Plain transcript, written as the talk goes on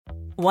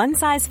One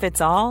size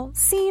fits all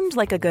seemed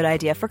like a good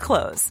idea for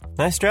clothes.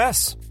 Nice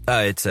dress.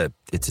 It's a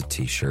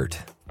t-shirt.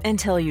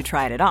 Until you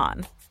tried it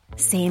on.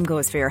 Same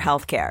goes for your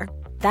healthcare.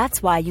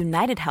 That's why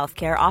United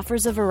Healthcare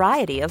offers a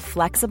variety of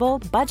flexible,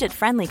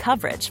 budget-friendly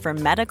coverage for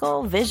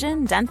medical,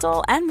 vision,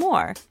 dental, and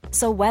more.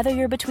 So whether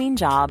you're between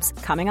jobs,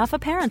 coming off a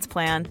parent's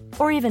plan,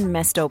 or even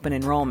missed open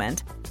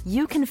enrollment,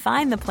 you can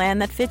find the plan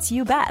that fits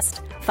you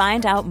best.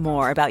 Find out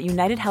more about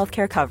United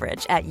Healthcare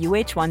coverage at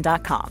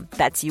uh1.com.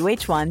 That's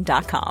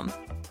uh1.com.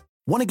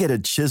 Want to get a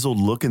chiseled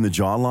look in the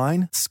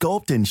jawline?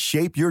 Sculpt and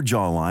shape your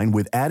jawline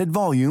with added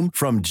volume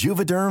from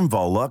Juvederm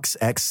Volux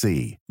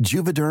XC.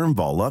 Juvederm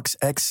Volux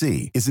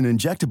XC is an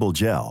injectable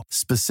gel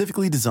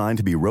specifically designed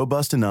to be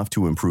robust enough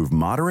to improve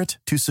moderate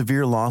to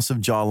severe loss of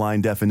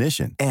jawline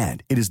definition.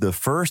 And it is the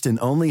first and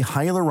only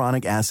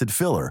hyaluronic acid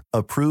filler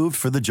approved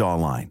for the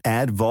jawline.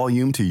 Add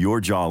volume to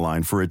your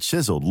jawline for a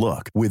chiseled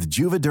look with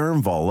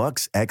Juvederm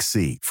Volux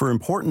XC. For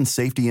important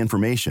safety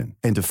information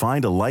and to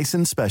find a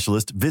licensed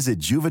specialist, visit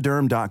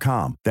juvederm.com.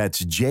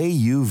 That's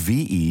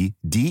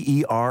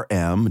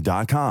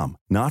JUVEDERM.com.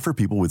 Not for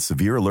people with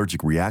severe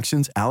allergic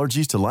reactions,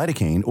 allergies to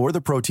lidocaine, or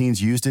the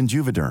proteins used in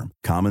Juvederm.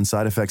 Common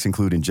side effects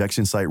include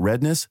injection site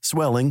redness,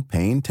 swelling,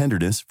 pain,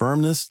 tenderness,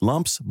 firmness,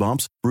 lumps,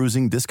 bumps,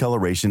 bruising,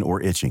 discoloration,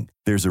 or itching.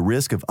 There's a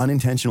risk of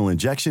unintentional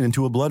injection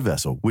into a blood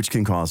vessel, which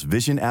can cause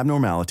vision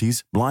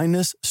abnormalities,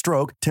 blindness,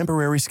 stroke,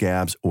 temporary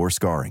scabs, or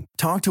scarring.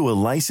 Talk to a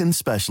licensed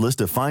specialist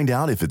to find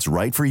out if it's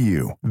right for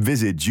you.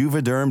 Visit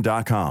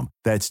Juvederm.com.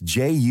 That's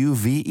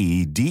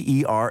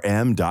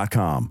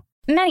JUVEDERM.com.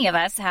 Many of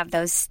us have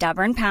those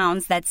stubborn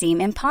pounds that seem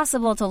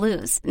impossible to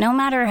lose, no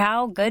matter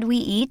how good we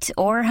eat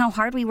or how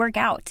hard we work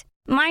out.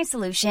 My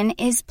solution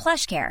is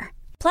PlushCare.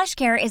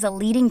 PlushCare is a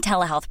leading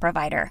telehealth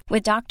provider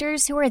with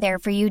doctors who are there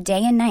for you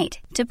day and night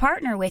to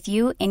partner with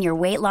you in your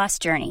weight loss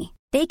journey.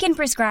 They can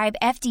prescribe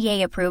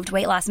FDA-approved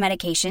weight loss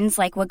medications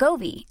like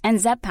Wegovy and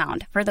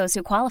Zepbound for those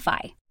who qualify.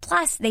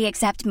 Plus, they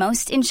accept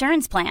most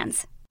insurance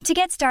plans. To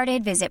get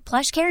started, visit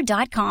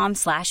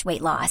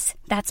plushcare.com/weightloss.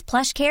 That's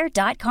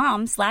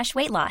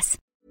plushcare.com/weightloss.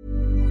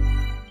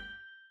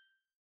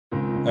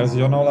 As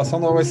John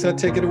Olason always said,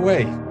 take it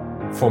away.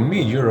 For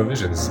me,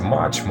 Eurovision is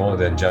much more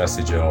than just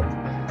a job.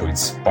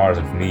 It's part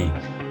of me.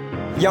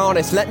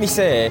 Giannis, let me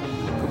say,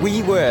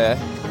 we were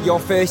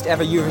your first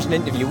ever Eurovision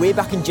interview way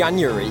back in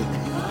January.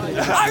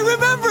 I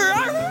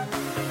remember!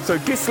 So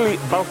Gisli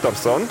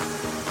Baltarsson,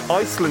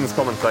 Iceland's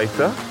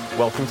commentator,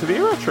 welcome to the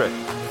Eurotrip.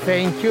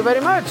 Thank you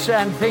very much,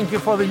 and thank you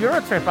for the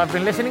Eurotrip. I've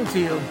been listening to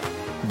you.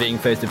 Being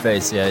face to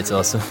face, yeah, it's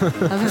awesome. I was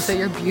going to say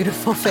your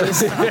beautiful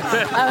face.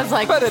 I was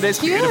like, but it is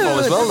cute. beautiful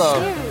as well, though.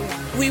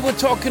 We were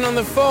talking on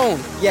the phone.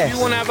 Yes. Do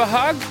you want to have a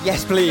hug?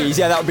 Yes, please.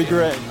 Yeah, that would be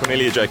great.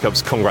 Cornelia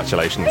Jacobs,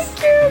 congratulations.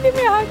 Thank you. Give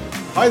me a hug.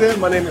 Hi there,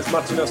 my name is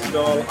Martin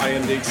Österdahl. I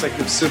am the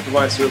executive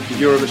supervisor of the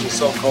Eurovision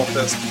Song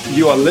Contest.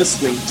 You are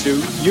listening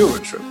to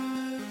Eurotrip.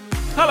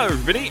 Hello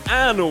everybody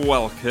and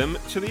welcome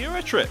to the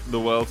Eurotrip, the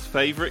world's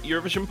favourite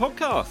Eurovision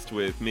podcast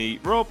with me,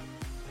 Rob.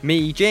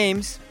 Me,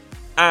 James.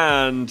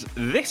 And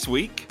this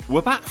week,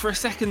 we're back for a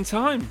second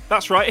time.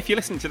 That's right, if you're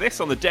listening to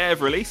this on the day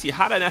of release, you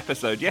had an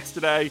episode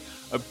yesterday,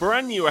 a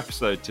brand new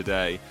episode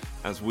today,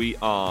 as we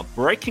are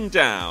breaking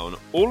down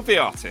all of the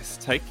artists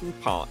taking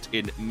part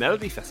in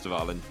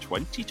Melodifestivalen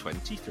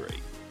 2023.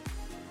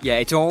 Yeah,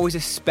 it's always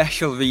a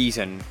special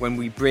reason when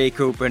we break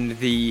open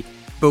the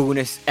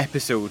bonus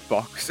episode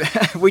box,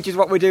 which is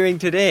what we're doing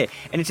today.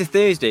 And it's a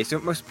Thursday, so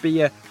it must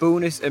be a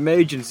bonus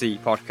emergency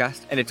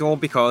podcast, and it's all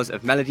because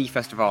of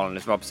Melodifestivalen,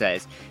 as Rob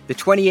says. The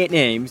 28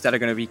 names that are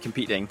going to be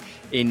competing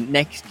in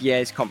next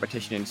year's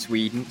competition in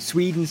Sweden.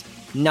 Sweden's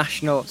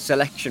national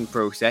selection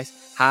process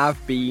have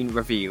been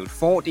revealed.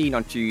 14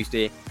 on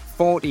Tuesday,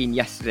 14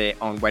 yesterday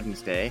on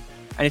Wednesday.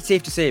 And it's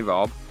safe to say,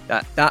 Rob,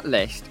 that that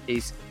list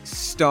is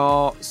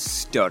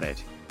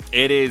star-studded.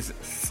 It is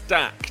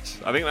stacked.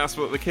 I think that's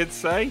what the kids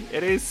say.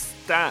 It is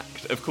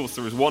stacked. Of course,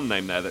 there is one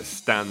name there that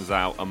stands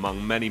out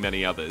among many,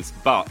 many others,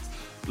 but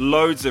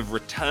loads of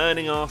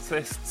returning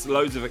artists,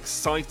 loads of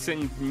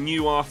exciting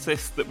new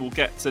artists that we'll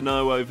get to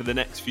know over the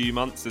next few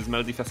months as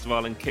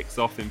Melodifestivalen kicks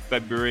off in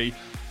February.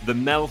 The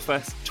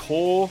Melfest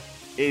tour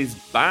is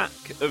back,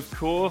 of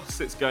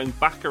course. It's going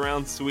back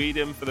around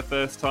Sweden for the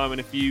first time in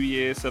a few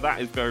years, so that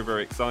is very,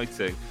 very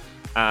exciting.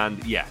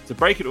 And yeah, to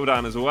break it all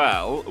down as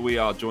well, we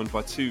are joined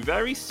by two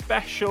very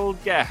special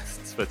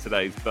guests for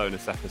today's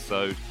bonus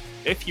episode.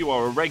 If you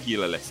are a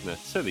regular listener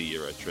to the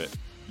Eurotrip,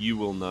 you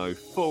will know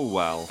full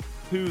well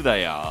who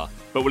they are,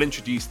 but we'll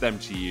introduce them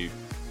to you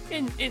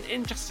in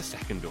just a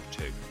second or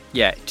two.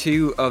 Yeah,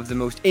 two of the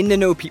most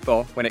in-the-know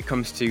people when it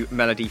comes to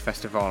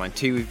Melodifestivalen, and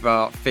two of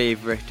our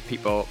favourite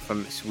people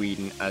from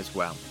Sweden as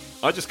well.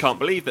 I just can't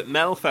believe that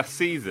Melfest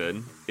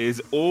season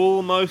is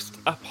almost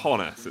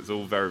upon us. It's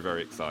all very,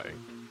 very exciting.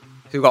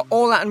 So we've got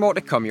all that and more to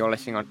come. You're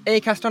listening on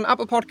Acast, on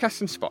Apple Podcasts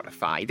and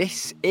Spotify.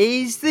 This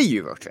is the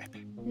Eurotrip.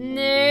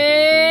 Nu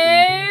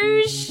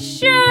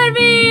kör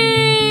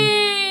vi!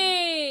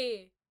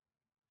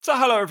 So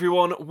hello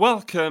everyone,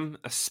 welcome.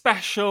 A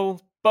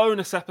special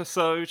bonus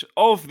episode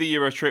of the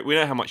Eurotrip. We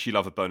know how much you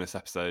love a bonus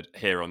episode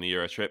here on the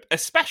Eurotrip. A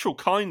special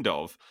kind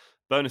of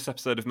bonus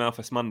episode of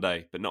Melfest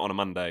Monday, but not on a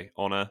Monday,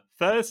 on a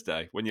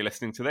Thursday when you're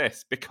listening to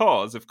this.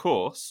 Because, of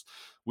course,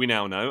 we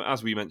now know,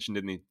 as we mentioned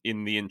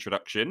in the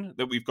introduction,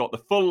 that we've got the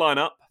full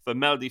lineup for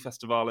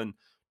Melodifestivalen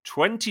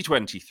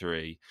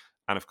 2023.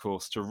 And, of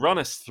course, to run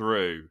us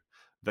through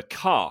the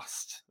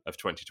cast of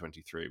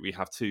 2023, we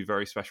have two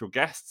very special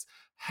guests.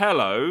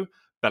 Hello,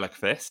 Bella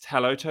Kvist.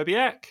 Hello, Toby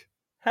Eck.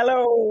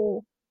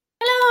 Hello.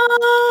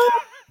 Hello.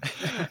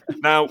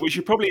 Now, we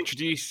should probably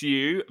introduce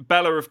you.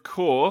 Bella, of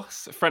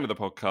course, a friend of the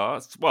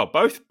podcast. Well,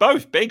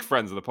 both big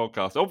friends of the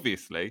podcast,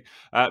 obviously.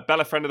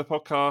 Bella, friend of the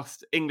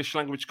podcast, English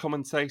language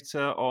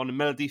commentator on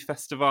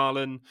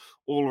Melodifestivalen,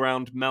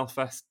 all-round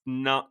Melfest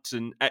nut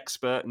and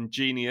expert and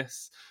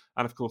genius.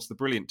 And, of course, the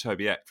brilliant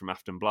Toby Eck from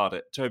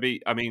Aftonbladet.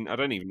 Toby, I mean, I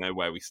don't even know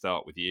where we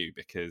start with you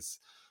because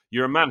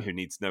you're a man who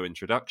needs no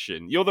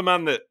introduction. You're the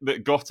man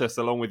that got us,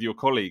 along with your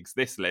colleagues,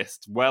 this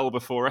list well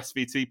before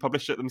SVT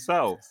published it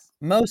themselves.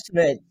 Most of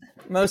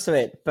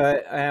it.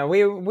 But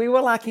we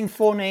were lacking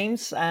 4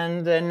 names,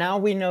 and now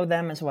we know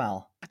them as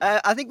well.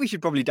 I think we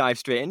should probably dive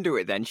straight into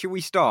it then. Should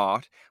we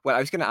start? Well, I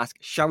was going to ask,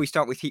 shall we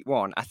start with Heat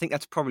 1? I think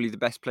that's probably the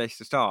best place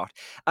to start.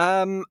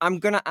 I'm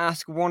going to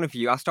ask one of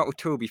you. I'll start with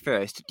Toby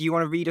first. Do you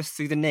want to read us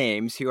through the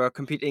names who are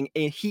competing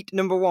in Heat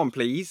number 1,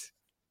 please?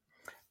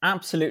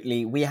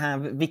 Absolutely. We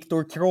have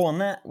Viktor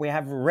Krone, we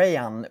have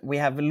Rayan, we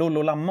have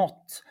Lolo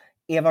Lamotte,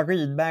 Eva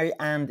Rydberg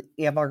and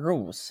Eva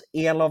Ros,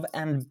 Elov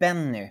and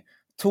Benny,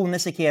 Tone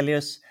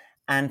Sekelius,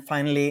 and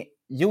finally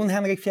Jon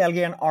Henrik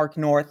Fjällgren, Ark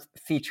North,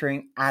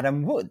 featuring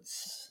Adam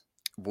Woods.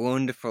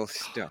 Wonderful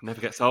stuff.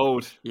 Never gets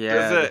old. Yeah.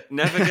 Does it?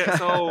 Never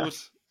gets old.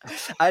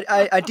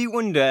 I do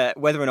wonder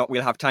whether or not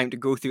we'll have time to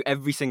go through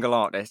every single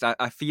artist.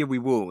 I fear we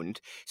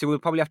won't. So we'll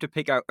probably have to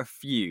pick out a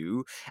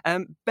few.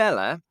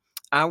 Bella,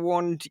 I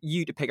want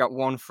you to pick out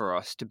one for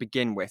us to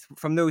begin with.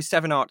 From those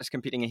 7 artists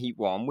competing in Heat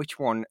 1, which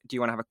one do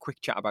you want to have a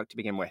quick chat about to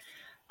begin with?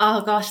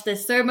 Oh gosh,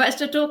 there's so much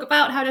to talk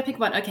about. How to pick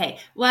one? Okay,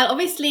 well,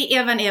 obviously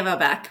Eva and Eva are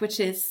back,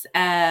 which is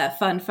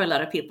fun for a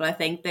lot of people. I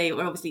think they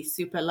were obviously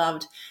super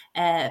loved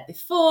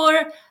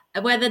before.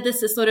 Whether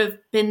this has sort of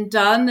been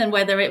done and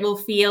whether it will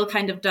feel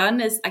kind of done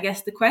is, I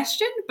guess, the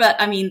question.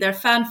 But I mean, they're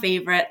fan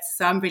favorites,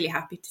 so I'm really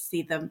happy to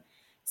see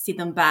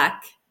them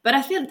back. But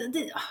I feel,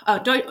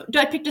 do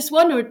I pick this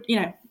one or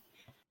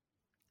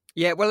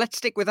Yeah, well, let's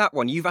stick with that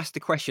one. You've asked the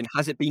question,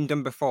 has it been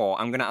done before?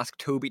 I'm going to ask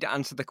Toby to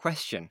answer the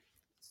question.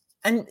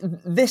 And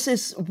this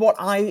is what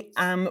I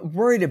am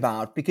worried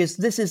about, because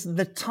this is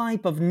the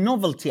type of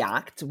novelty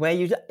act where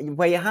you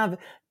have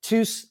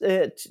two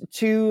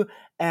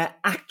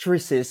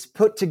actresses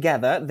put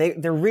together.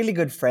 They're really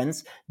good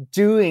friends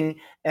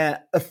doing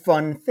a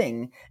fun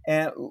thing.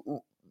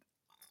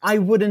 I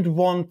wouldn't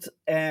want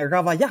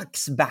Rava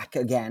Jax back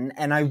again,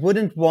 and I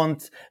wouldn't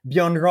want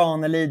Björn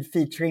Ranelid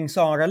featuring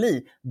Sara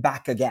Lee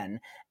back again.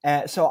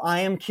 So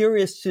I am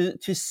curious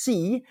to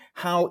see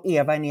how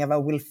Eva and Eva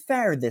will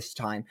fare this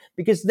time,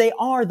 because they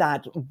are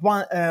that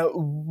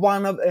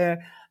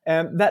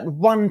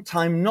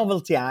one-time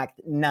novelty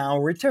act now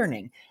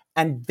returning,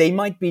 and they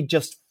might be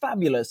just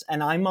fabulous.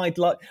 And I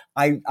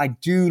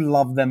do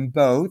love them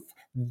both.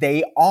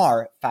 They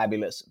are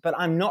fabulous, but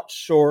I'm not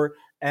sure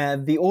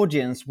the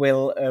audience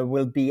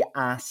will be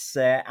as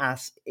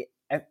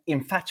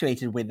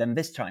infatuated with them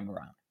this time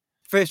around.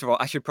 First of all,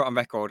 I should put on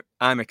record,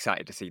 I'm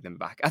excited to see them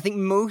back. I think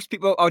most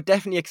people are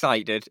definitely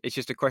excited. It's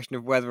just a question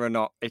of whether or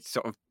not it's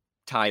sort of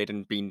tired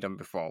and been done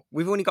before.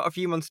 We've only got a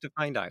few months to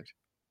find out.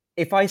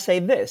 If I say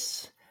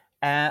this,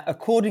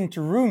 according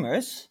to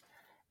rumors,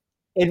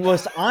 it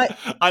was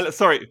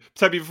Sorry,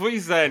 Toby, before you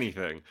say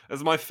anything,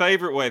 that's my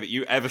favourite way that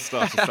you ever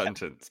start a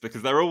sentence,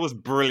 because they're always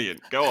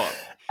brilliant. Go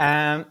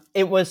on.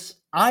 It was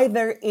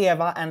either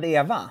Eva and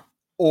Eva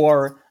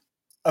or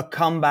a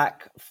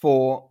comeback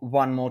for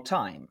One More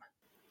Time.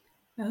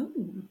 Oh.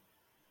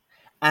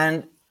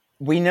 And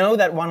we know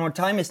that One More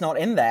Time is not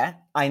in there.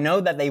 I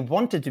know that they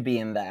wanted to be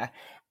in there.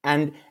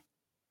 And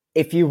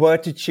if you were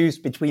to choose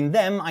between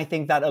them, I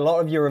think that a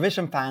lot of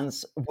Eurovision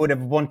fans would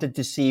have wanted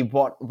to see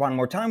what One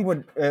More Time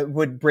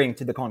would bring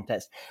to the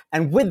contest.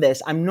 And with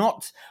this,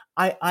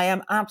 I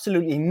am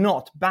absolutely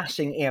not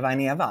bashing Eva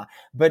and Eva,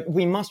 but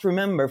we must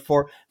remember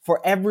for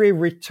every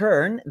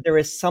return, there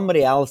is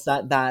somebody else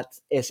that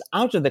is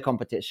out of the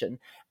competition.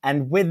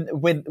 And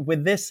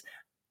with this,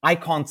 I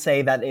can't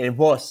say that it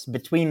was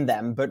between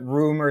them, but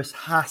rumors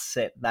has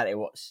it that it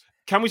was.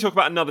 Can we talk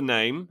about another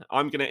name?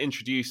 I'm going to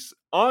introduce,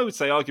 I would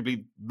say,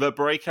 arguably the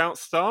breakout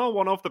star,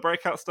 one of the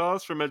breakout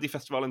stars from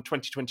Melodifestivalen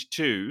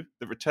 2022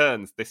 that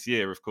returns this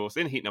year, of course,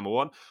 in Heat number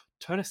 1.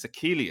 Tone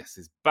Sekelius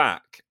is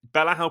back.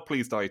 Bella, how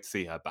pleased are you to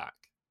see her back?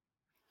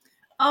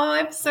 Oh,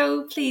 I'm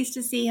so pleased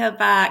to see her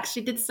back.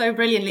 She did so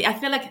brilliantly. I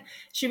feel like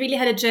she really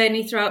had a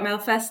journey throughout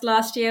Melfest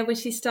last year, where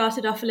she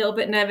started off a little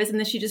bit nervous and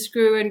then she just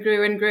grew and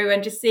grew and grew.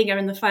 And just seeing her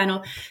in the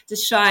final to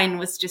shine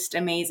was just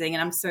amazing.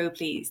 And I'm so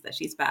pleased that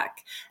she's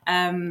back.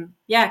 I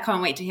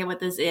can't wait to hear what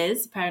this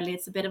is. Apparently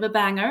it's a bit of a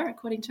banger,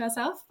 according to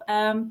herself.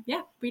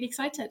 Really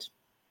excited.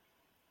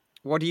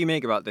 What do you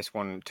make about this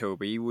one,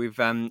 Toby? We've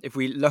if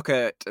we look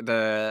at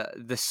the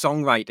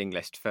songwriting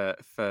list for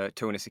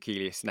Tonus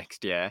Achilles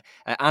next year,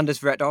 Anders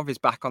Vretov is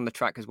back on the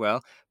track as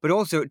well, but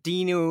also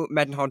Dino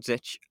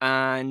Medenhodzic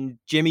and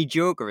Jimmy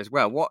Joker as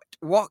well.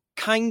 What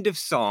kind of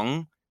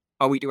song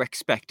are we to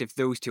expect if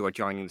those two are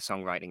joining the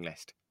songwriting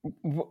list?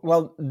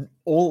 Well,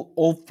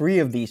 all three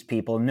of these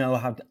people know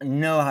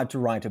how to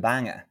write a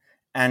banger,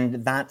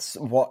 and that's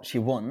what she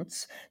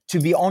wants. To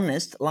be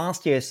honest,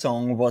 last year's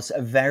song was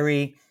a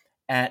very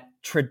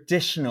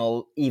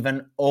traditional,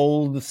 even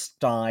old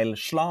style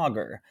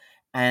Schlager,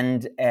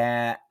 and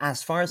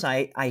as far as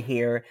I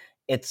hear,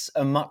 it's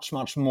a much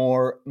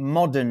more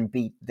modern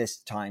beat this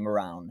time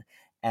around.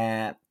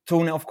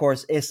 Tone, of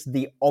course, is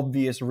the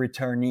obvious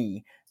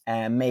returnee,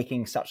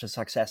 making such a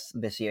success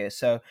this year.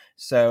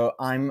 So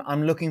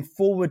I'm looking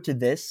forward to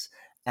this.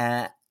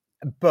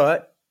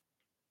 But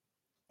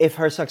if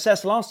her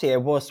success last year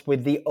was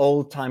with the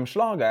old time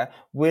Schlager,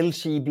 will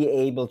she be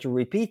able to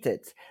repeat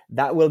it?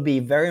 That will be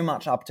very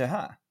much up to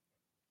her.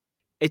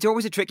 It's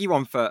always a tricky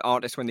one for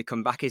artists when they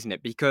come back, isn't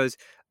it? Because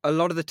a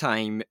lot of the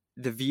time,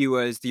 the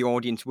viewers, the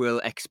audience will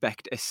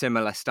expect a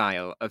similar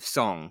style of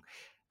song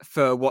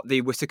for what they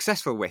were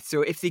successful with.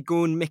 So if they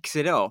go and mix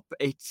it up,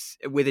 it's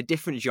with a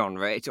different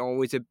genre. It's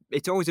always a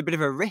bit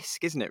of a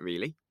risk, isn't it?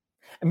 Really.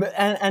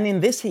 And in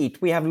this heat,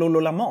 we have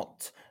Lolo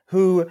Lamotte,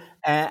 who,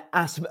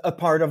 as a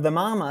part of the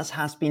Mamas,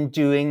 has been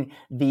doing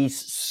these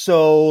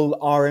soul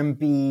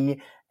R&B.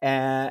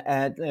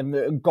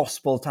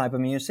 Gospel type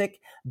of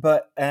music,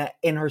 but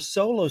in her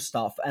solo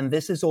stuff, and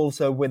this is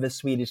also with a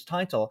Swedish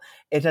title,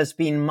 it has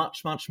been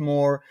much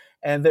more.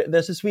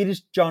 There's a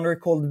Swedish genre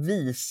called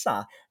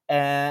visa,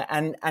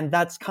 and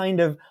that's kind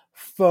of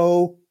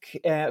folk.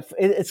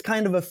 It's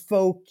kind of a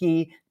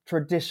folky,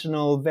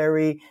 traditional,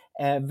 very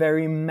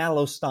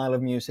mellow style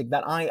of music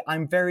that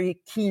I'm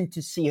very keen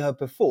to see her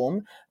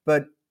perform.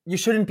 But you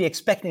shouldn't be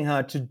expecting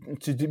her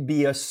to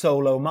be a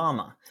solo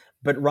mama,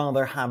 but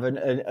rather have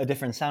a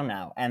different sound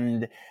now.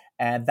 And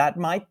that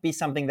might be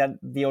something that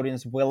the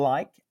audience will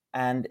like,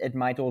 and it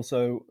might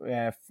also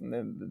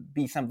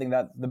be something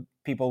that the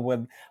people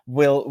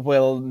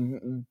will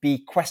be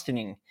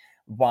questioning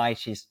why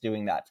she's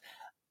doing that.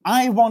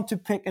 I want to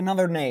pick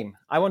another name.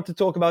 I want to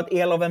talk about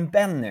Elof and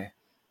Benny.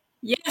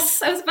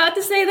 Yes, I was about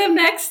to say them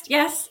next.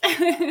 Yes.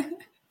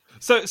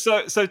 So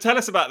tell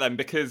us about them,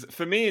 because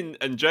for me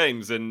and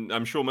James, and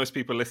I'm sure most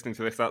people listening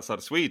to this outside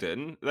of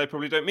Sweden, they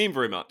probably don't mean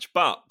very much.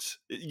 But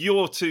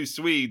you're two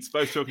Swedes,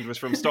 both talking to us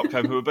from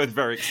Stockholm, who are both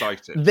very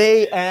excited.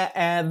 They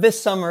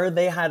this summer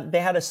they had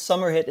a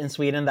summer hit in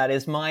Sweden that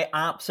is my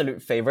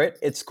absolute favorite.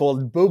 It's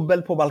called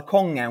Bubbel på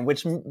balkongen,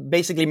 which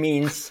basically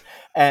means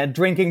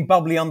drinking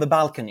bubbly on the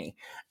balcony.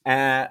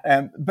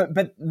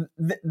 But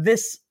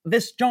this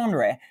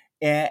genre.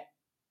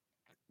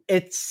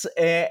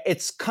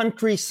 It's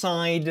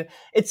countryside.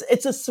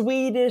 It's a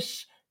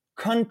Swedish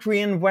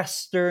country and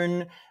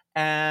western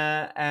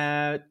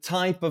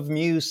type of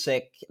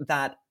music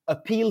that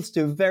appeals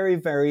to a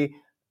very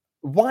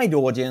wide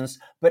audience,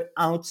 but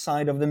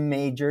outside of the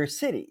major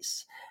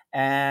cities.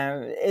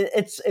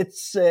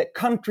 It's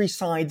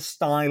countryside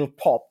style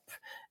pop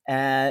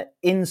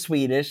in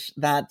Swedish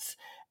that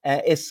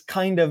is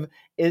kind of.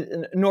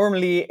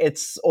 Normally,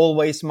 it's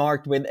always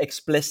marked with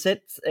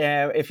explicit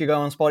if you go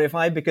on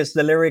Spotify, because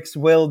the lyrics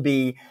will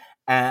be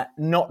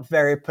not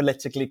very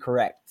politically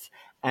correct.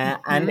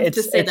 And it's,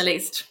 to say the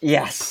least.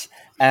 Yes.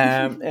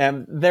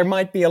 There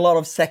might be a lot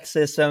of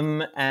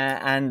sexism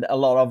and a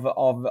lot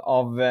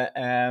of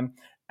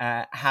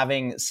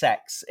having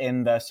sex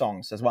in the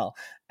songs as well.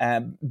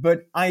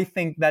 But I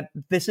think that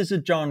this is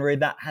a genre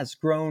that has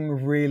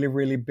grown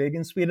really big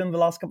in Sweden the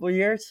last couple of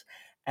years.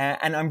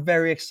 And I'm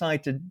very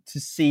excited to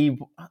see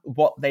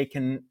what they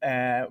can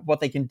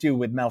do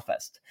with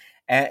Melfest.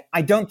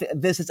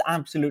 This is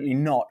absolutely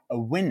not a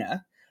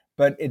winner,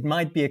 but it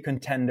might be a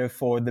contender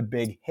for the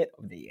big hit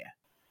of the year.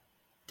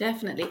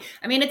 Definitely.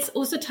 I mean, it's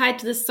also tied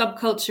to the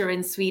subculture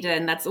in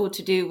Sweden. That's all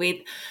to do with,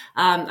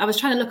 I was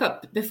trying to look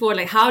up before,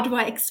 like, how do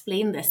I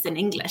explain this in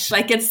English?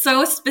 Like, it's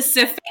so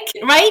specific,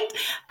 right?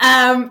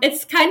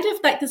 It's kind of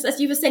like this, as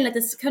you were saying, like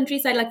this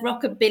countryside, like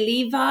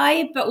rockabilly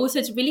vibe, but also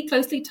it's really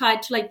closely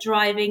tied to like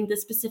driving the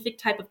specific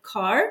type of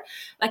car,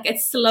 like a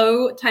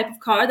slow type of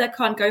car that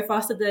can't go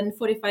faster than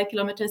 45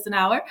 kilometers an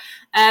hour.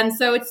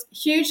 So it's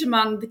huge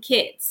among the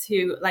kids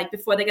who, like,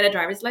 before they get a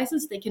driver's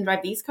license, they can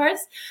drive these cars.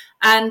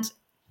 And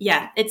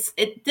yeah, this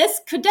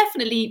could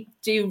definitely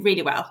do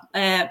really well.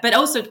 But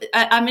also,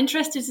 I'm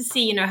interested to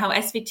see, how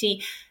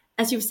SVT,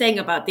 as you were saying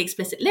about the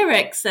explicit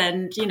lyrics,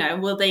 and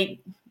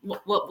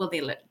what will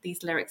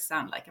these lyrics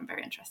sound like? I'm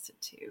very interested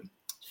to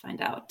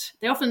find out.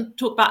 They often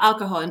talk about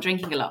alcohol and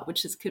drinking a lot,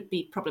 which could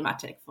be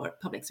problematic for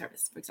public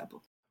service, for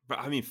example. But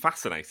I mean,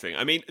 fascinating.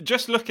 I mean,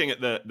 just looking at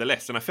the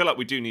list, and I feel like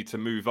we do need to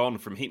move on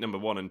from heat number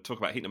 1 and talk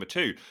about heat number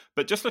 2.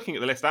 But just looking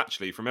at the list,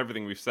 actually, from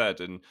everything we've said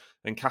and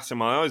casting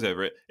my eyes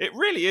over it, it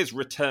really is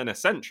returner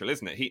central,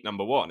 isn't it? Heat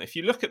number 1. If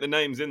you look at the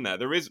names in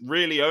there is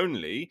really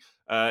only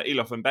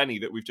Elof and Benny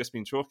that we've just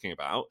been talking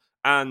about,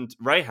 and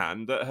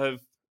Rayhan that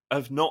have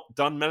have not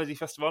done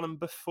Melodifestivalen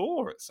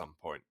before at some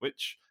point,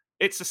 which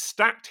it's a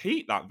stacked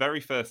heat, that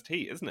very first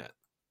heat, isn't it?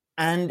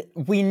 And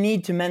we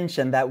need to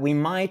mention that we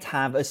might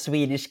have a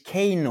Swedish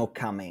Kano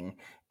coming.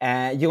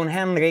 Jon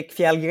Henrik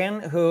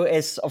Fjällgren, who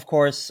is, of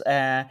course,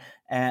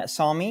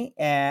 Sami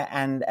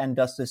and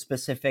does the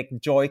specific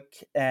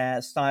joik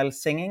style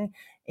singing.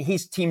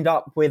 He's teamed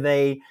up with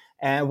a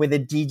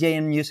DJ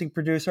and music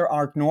producer,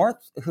 Art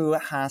North, who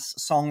has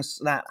songs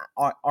that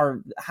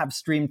have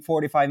streamed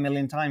 45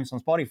 million times on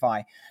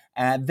Spotify.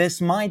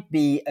 This might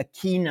be a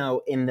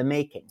Kano in the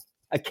making.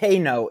 A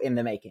Kano in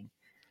the making.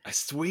 A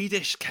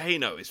Swedish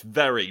Kano is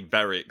very,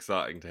 very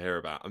exciting to hear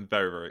about. I'm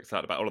very, very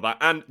excited about all of that.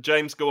 And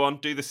James, go on,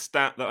 do the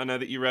stat that I know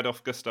that you read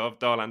off Gustav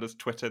Darlander's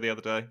Twitter the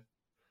other day.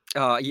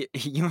 Oh,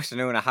 you must have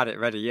known I had it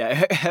ready,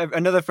 yeah.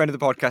 Another friend of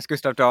the podcast,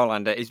 Gustav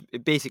Darlander, is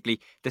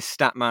basically the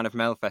stat man of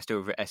Melfest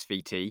over at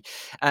SVT.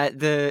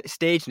 The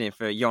stage name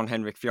for Jon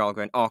Henrik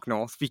Fjällgren, Ark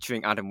North,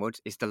 featuring Adam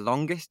Woods, is the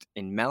longest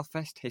in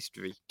Melfest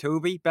history.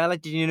 Toby, Bella,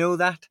 did you know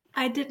that?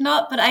 I did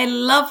not, but I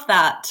love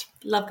that.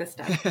 Love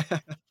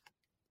Gustav.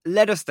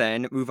 Let us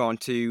then move on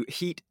to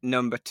heat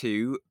number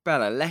 2.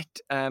 Bella,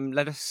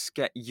 let us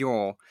get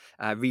your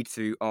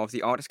read-through of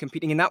the artists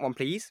competing in that one,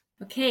 please.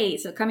 Okay,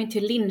 so coming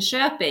to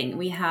Linköping,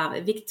 we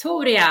have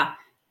Victoria,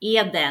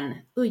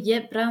 Eden,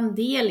 Uje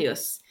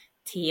Brandelius,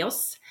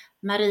 Theos,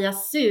 Maria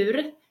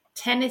Sur,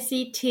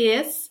 Tennessee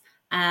Tears,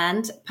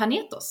 and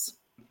Panetos.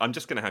 I'm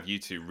just going to have you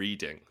two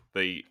reading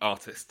the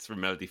artists from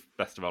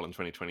Melodifestivalen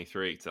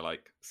 2023 to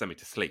send me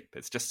to sleep.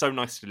 It's just so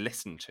nice to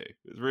listen to.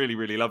 It's really,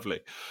 really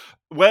lovely.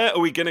 Where are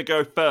we going to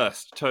go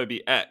first,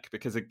 Toby Eck?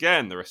 Because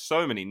again, there are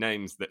so many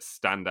names that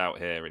stand out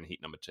here in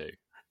heat number 2.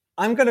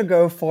 I'm going to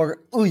go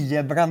for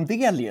Uje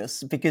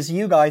Brandelius because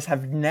you guys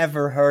have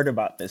never heard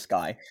about this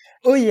guy.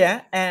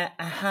 Uje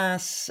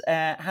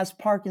has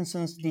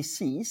Parkinson's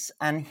disease,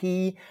 and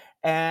he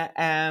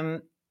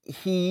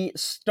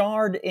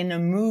starred in a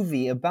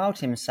movie about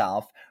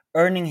himself,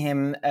 earning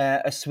him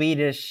a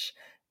Swedish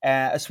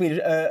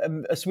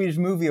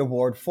movie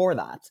award for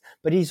that.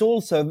 But he's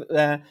also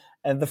the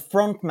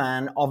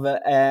frontman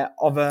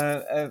of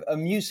a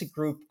music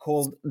group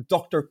called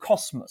Dr.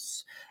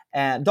 Cosmos.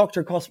 And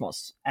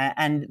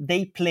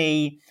they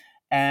play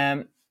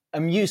a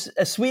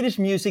Swedish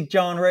music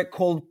genre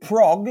called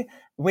prog,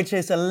 which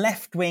is a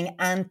left-wing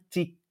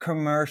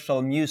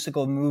anti-commercial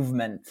musical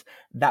movement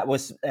that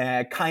was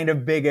kind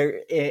of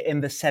bigger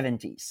in the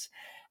 70s.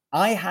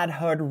 I had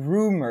heard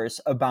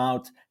rumors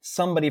about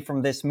somebody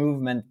from this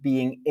movement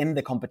being in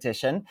the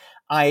competition.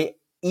 I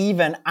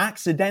even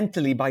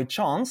accidentally, by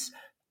chance,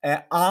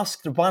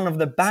 asked one of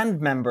the band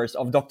members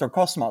of Dr.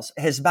 Cosmos,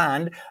 his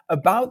band,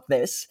 about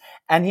this,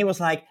 and he was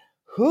like,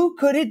 "Who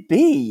could it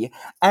be?"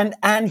 And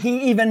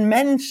he even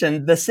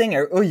mentioned the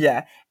singer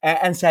Uje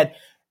and said,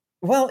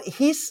 "Well,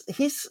 he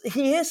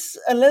is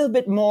a little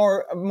bit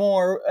more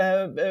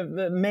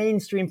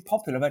mainstream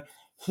popular, but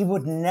he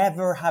would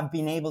never have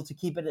been able to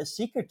keep it a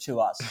secret to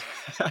us."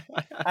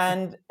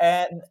 And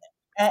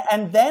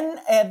then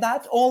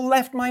that all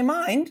left my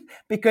mind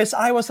because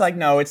I was like,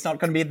 no, it's not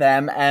going to be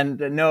them. And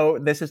no,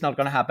 this is not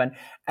going to happen.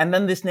 And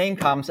then this name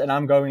comes and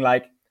I'm going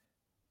like,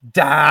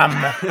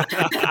 damn.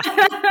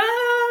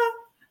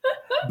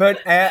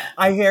 But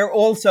I hear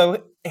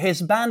also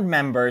his band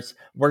members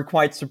were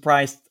quite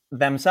surprised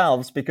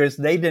themselves because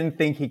they didn't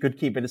think he could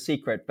keep it a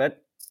secret.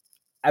 But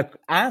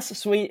as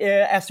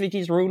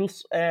SVT's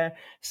rules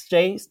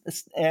states,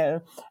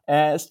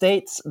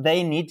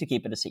 they need to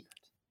keep it a secret.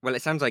 Well,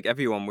 it sounds like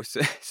everyone was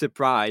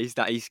surprised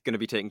that he's going to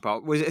be taking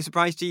part. Was it a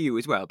surprise to you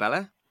as well,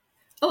 Bella?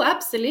 Oh,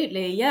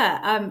 absolutely. Yeah,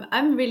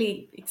 I'm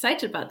really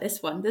excited about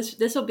this one.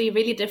 This will be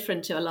really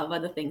different to a lot of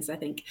other things, I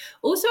think.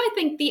 Also, I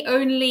think the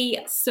only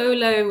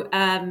solo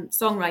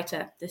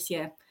songwriter this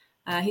year.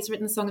 He's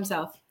written the song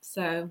himself.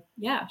 So,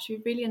 yeah, it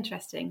should be really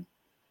interesting.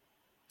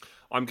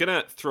 I'm going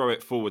to throw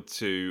it forward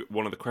to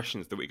one of the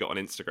questions that we got on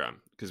Instagram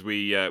because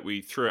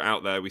we threw it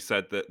out there. We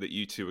said that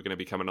you two were going to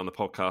be coming on the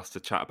podcast to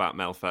chat about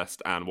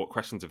Melfest and what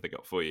questions have they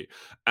got for you.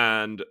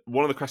 And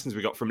one of the questions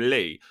we got from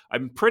Lee,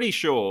 I'm pretty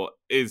sure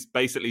is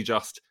basically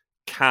just,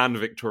 can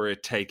Victoria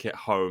take it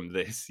home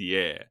this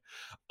year?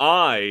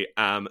 I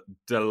am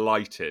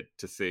delighted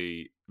to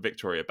see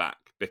Victoria back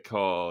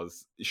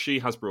because she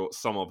has brought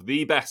some of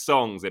the best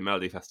songs in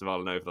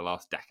Melodifestivalen over the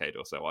last decade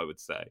or so, I would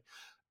say.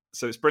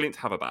 So it's brilliant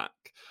to have her back.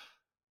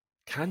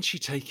 Can she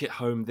take it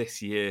home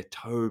this year,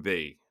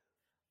 Toby?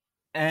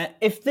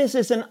 If this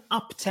is an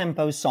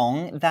up-tempo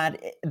song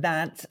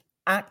that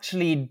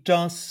actually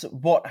does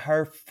what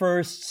her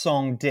first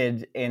song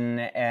did in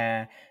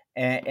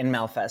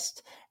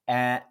Melfest,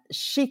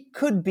 she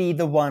could be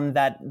the one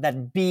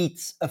that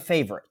beats a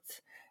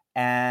favorite.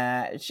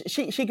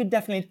 She could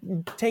definitely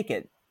take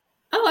it.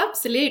 Oh,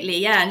 absolutely.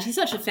 Yeah. And she's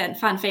such a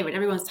fan favorite.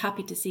 Everyone's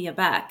happy to see her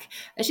back.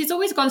 She's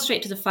always gone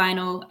straight to the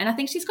final. And I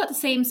think she's got the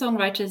same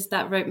songwriters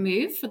that wrote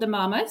Move for the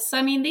Mamas. So,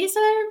 I mean, these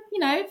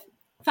are,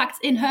 facts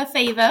in her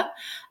favor.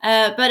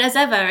 But as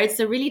ever, it's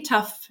a really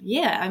tough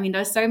year. I mean,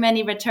 there's so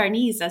many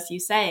returnees, as you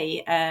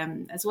say,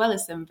 as well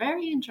as some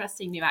very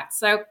interesting new acts.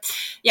 So,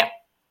 yeah,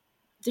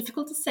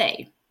 difficult to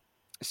say.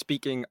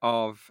 Speaking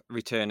of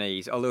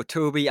returnees, although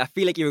Toby, I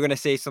feel like you were going to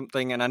say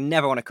something and I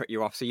never want to cut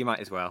you off, so you might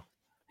as well.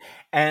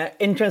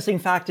 Interesting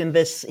fact in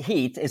this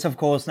heat is, of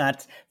course,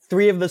 that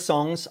 3 of the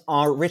songs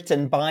are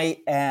written by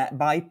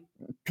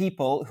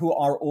people who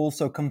are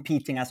also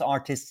competing as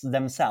artists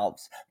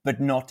themselves,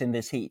 but not in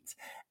this heat.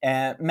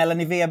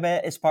 Melanie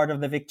Weber is part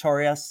of the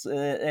Victoria's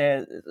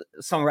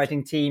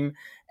songwriting team.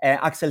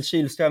 Axel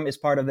Kylström is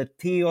part of the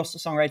Theos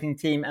songwriting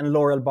team, and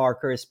Laurel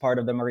Barker is part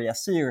of the Maria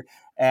Syr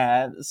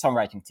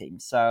songwriting team.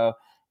 So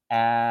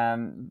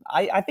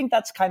I think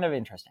that's kind of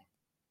interesting.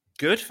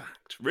 Good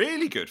fact.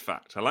 Really good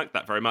fact. I like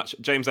that very much.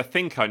 James, I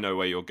think I know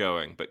where you're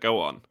going, but go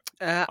on.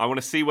 I want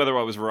to see whether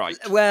I was right.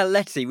 Well,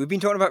 let's see. We've been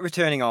talking about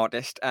returning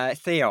artist.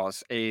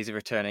 Theos is a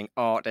returning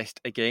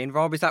artist again.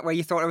 Rob, is that where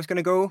you thought I was going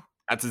to go?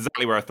 That's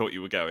exactly where I thought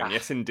you were going.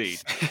 Yes,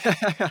 indeed.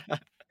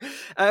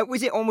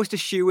 Was it almost a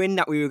shoo-in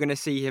that we were going to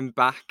see him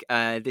back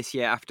this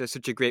year after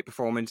such a great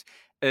performance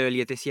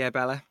earlier this year,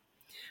 Bella?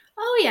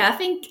 Oh yeah, I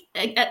think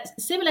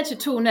similar to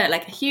Tone,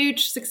 like a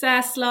huge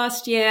success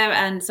last year,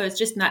 and so it's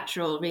just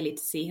natural really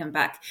to see him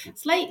back.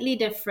 Slightly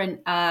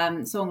different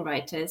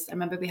songwriters. I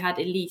remember we had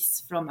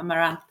Elise from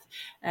Amaranth,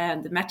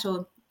 the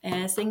metal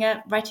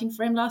singer, writing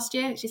for him last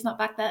year. She's not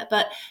back there,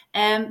 but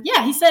I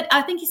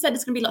think he said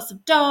it's going to be lots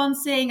of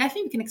dancing. I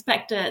think we can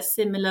expect a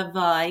similar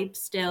vibe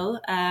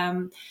still.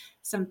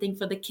 Something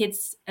for the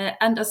kids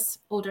and us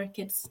older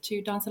kids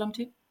to dance along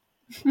to.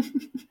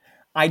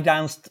 I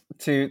danced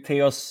to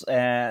Theo's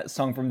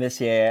song from this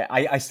year.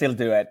 I still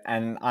do it,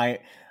 and I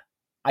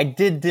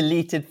did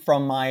delete it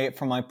from my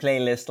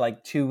playlist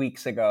like 2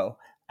 weeks ago,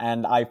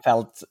 and I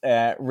felt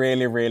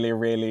really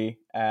weird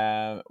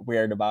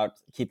about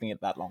keeping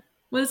it that long.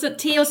 Well, it's a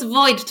Theo's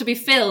void to be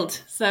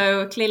filled,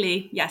 so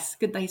clearly, yes,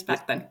 good that he's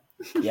back then.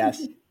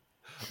 Yes.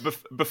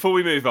 Before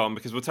we move on,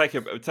 because we'll take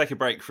a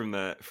break from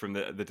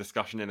the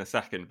discussion in a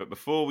second, but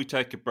before we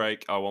take a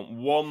break, I want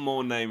one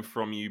more name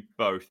from you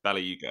both. Bella,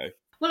 you go.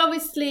 Well,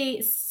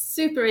 obviously,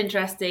 super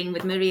interesting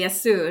with Maria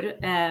Syr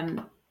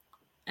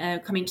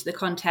coming to the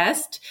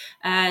contest.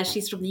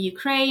 She's from the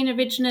Ukraine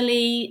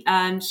originally.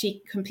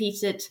 She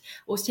competed,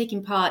 or was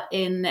taking part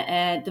in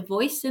The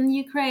Voice in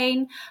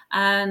Ukraine,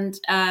 and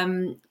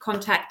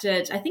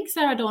contacted, I think,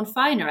 Sarah Dawn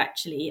Finer,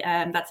 actually.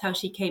 That's how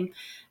she came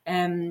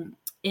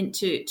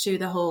into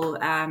the whole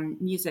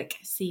music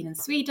scene in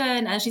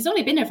Sweden, and she's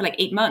only been here for like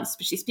 8 months,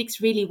 but she speaks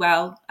really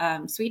well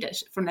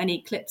Swedish from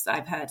any clips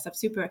I've heard, so I'm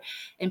super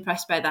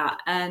impressed by that.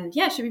 And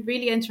yeah, she'll be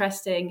really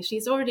interesting.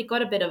 She's already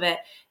got a bit of a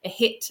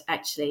hit,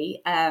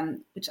 actually,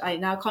 which I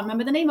now can't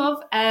remember the name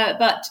of,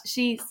 but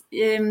she's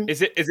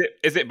is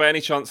it by any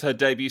chance her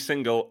debut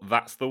single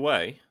That's the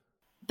Way?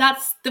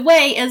 That's the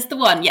Way is the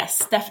one.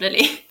 Yes,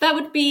 definitely. That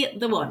would be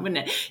the one,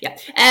 wouldn't it? Yeah.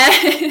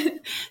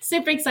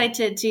 Super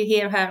excited to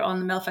hear her on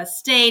the Melfest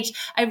stage.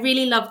 I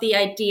really love the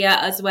idea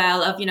as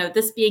well of,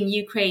 this being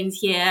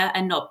Ukraine's year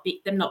and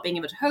them not being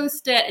able to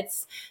host it.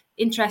 It's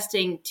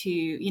interesting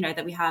to,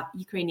 that we have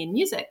Ukrainian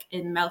music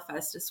in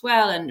Melfest as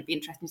well. And it'd be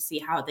interesting to see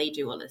how they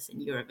do all this in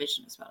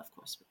Eurovision as well, of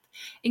course, with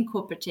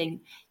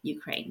incorporating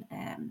Ukraine.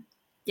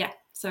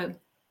 So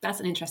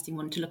that's an interesting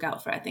one to look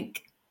out for, I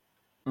think.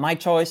 My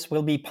choice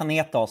will be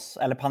Panetos.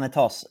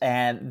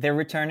 They're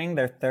returning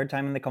their 3rd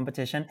time in the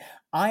competition.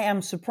 I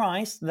am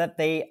surprised that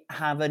they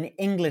have an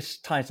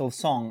English title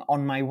song,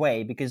 On My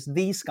Way, because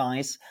these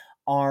guys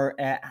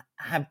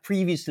have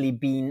previously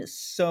been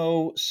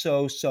so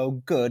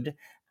good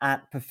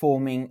at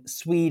performing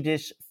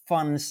Swedish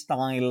fun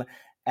style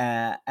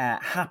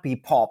happy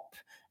pop,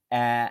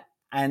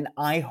 and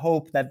I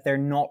hope that they're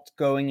not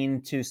going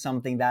into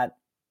something that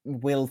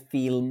will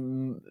feel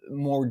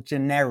more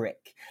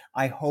generic.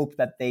 I hope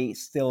that they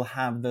still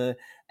have the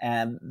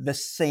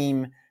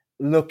same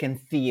look and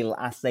feel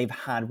as they've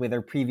had with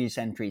their previous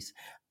entries.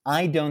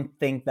 I don't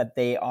think that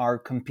they are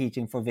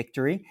competing for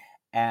victory,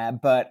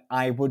 but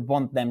I would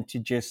want them to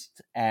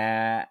just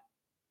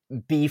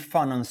be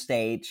fun on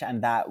stage,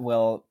 and that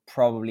will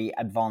probably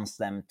advance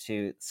them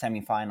to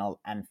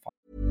semi-final and final.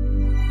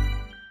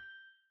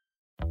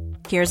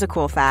 Here's a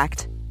cool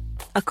fact.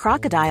 A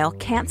crocodile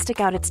can't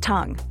stick out its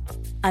tongue.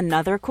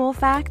 Another cool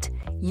fact,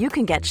 you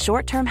can get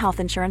short-term health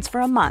insurance for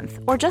a month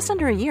or just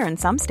under a year in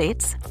some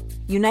states.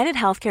 United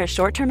Healthcare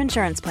short-term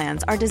insurance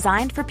plans are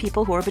designed for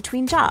people who are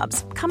between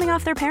jobs, coming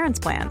off their parents'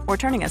 plan, or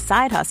turning a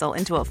side hustle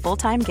into a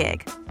full-time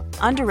gig.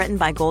 Underwritten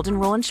by Golden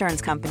Rule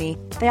Insurance Company,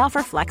 they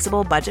offer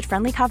flexible,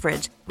 budget-friendly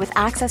coverage with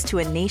access to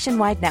a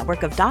nationwide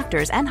network of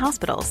doctors and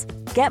hospitals.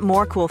 Get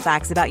more cool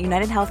facts about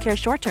United Healthcare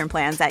short-term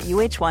plans at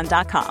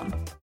uh1.com.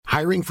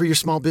 Hiring for your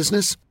small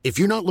business? If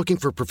you're not looking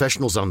for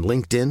professionals on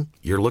LinkedIn,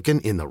 you're looking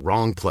in the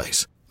wrong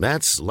place.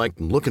 That's like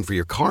looking for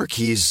your car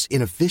keys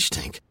in a fish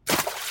tank.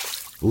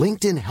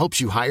 LinkedIn helps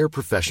you hire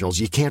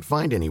professionals you can't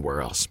find anywhere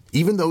else,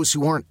 even those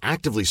who aren't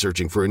actively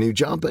searching for a new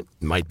job but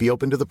might be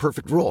open to the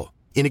perfect role.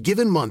 In a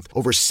given month,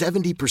 over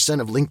 70%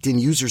 of LinkedIn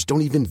users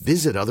don't even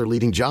visit other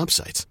leading job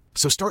sites.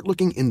 So start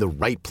looking in the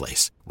right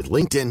place. With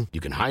LinkedIn, you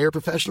can hire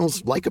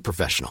professionals like a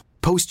professional.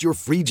 Post your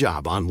free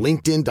job on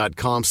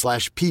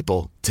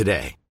linkedin.com/people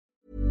today.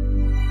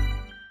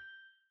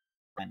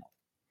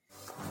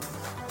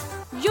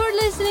 You're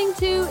listening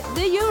to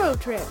The Euro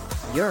Trip,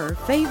 your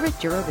favorite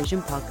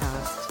Eurovision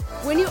podcast.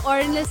 When you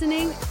aren't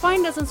listening,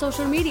 find us on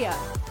social media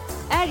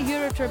at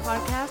Eurotrip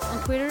Podcast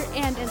on Twitter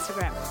and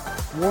Instagram.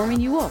 Warming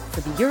you up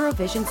for the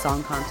Eurovision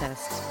Song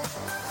Contest.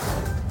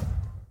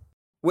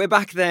 We're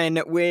back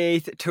then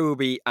with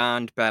Toby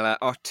and Bella,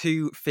 our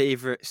two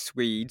favourite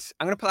Swedes.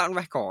 I'm going to put that on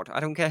record. I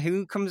don't care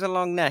who comes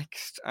along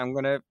next. I'm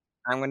gonna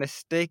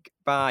stick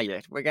by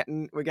it. We're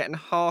getting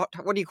heart.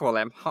 What do you call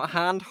them?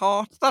 Hand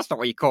hearts? That's not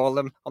what you call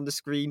them on the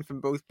screen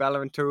from both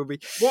Bella and Toby.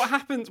 What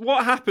happens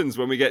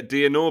when we get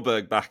Dia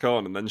Norberg back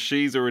on, and then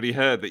she's already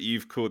heard that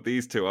you've called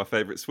these two our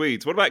favourite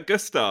Swedes? What about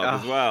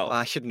Gustav as well?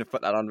 I shouldn't have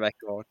put that on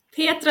record.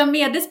 Petra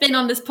Mede's been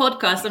on this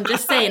podcast. I'm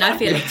just saying, I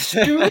feel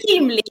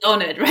extremely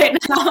honoured right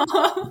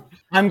now.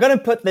 I'm going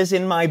to put this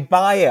in my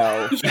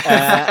bio,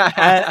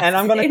 and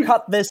I'm going to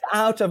cut this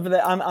out of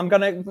the. I'm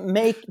going to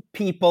make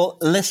people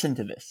listen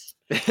to this.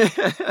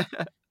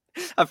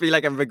 I feel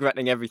like I'm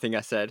regretting everything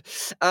I said.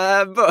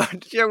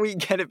 But shall we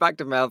get it back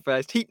to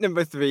Melfest? Heat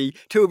number 3.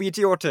 Toby, it's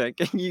your turn.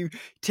 Can you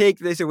take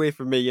this away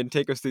from me and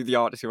take us through the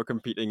artists who are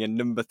competing in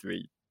number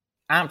 3?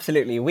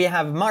 Absolutely. We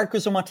have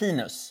Marcus och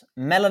Martinus,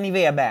 Melanie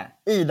Webe,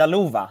 Ida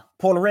Lova,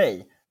 Paul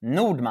Ray,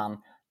 Nordman,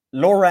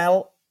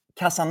 Laurel,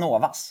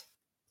 Casanovas.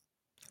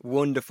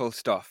 Wonderful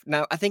stuff.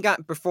 Now, I think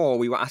before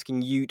we were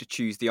asking you to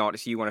choose the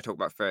artist you want to talk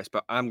about first,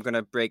 but I'm going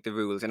to break the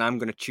rules and I'm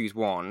going to choose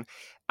one.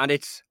 And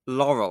it's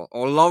Laurel,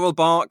 or Laurel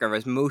Barker,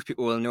 as most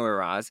people will know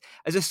her as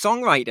a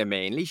songwriter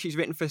mainly. She's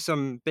written for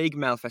some big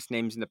Melfest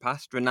names in the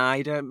past,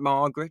 Renida,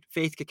 Margaret,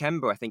 Faith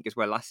Kakembo, I think, as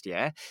well last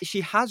year.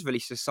 She has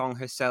released a song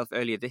herself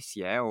earlier this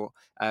year, or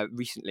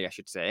recently, I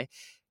should say.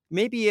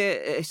 Maybe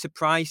a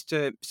surprise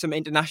to some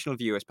international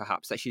viewers,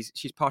 perhaps, that she's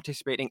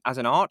participating as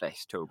an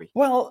artist, Toby.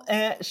 Well,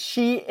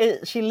 she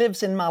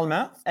lives in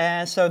Malmö,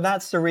 so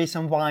that's the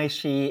reason why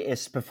she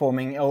is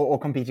performing or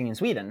competing in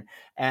Sweden.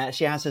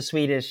 She has a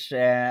Swedish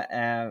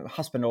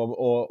husband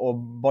or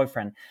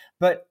boyfriend,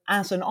 but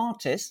as an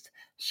artist,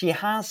 she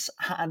has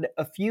had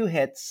a few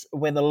hits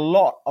with a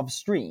lot of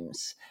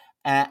streams,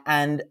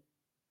 and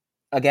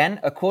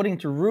again, according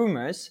to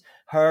rumors,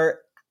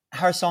 her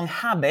song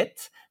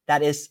 "Habit"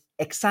 that is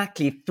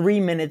exactly 3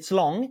 minutes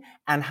long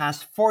and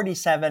has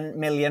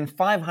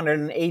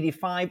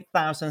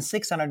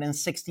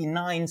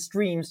 47,585,669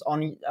 streams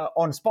on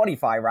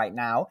Spotify right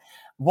now,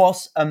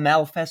 was a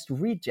Melfest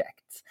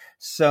reject.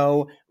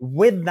 So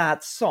with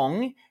that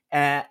song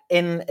with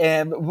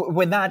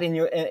that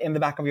in the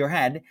back of your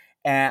head,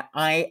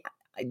 I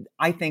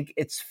think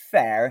it's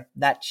fair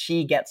that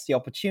she gets the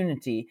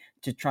opportunity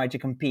to try to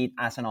compete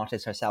as an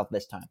artist herself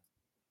this time.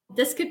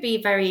 This could be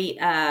very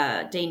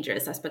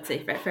dangerous, I suppose,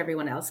 for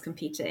everyone else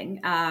competing.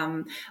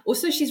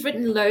 Also, she's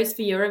written loads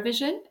for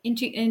Eurovision. In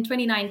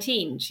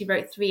 2019, she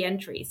wrote 3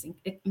 entries,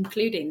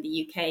 including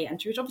the UK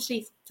entry, which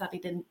obviously sadly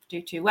didn't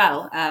do too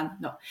well.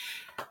 Not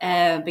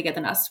bigger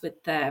than us with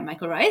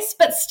Michael Rice,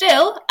 but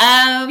still,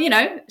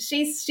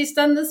 she's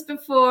done this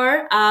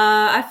before.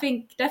 I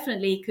think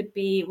definitely could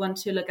be one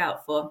to look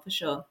out for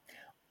sure.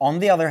 On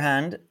the other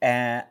hand,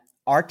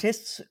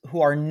 artists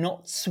who are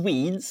not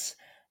Swedes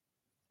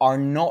are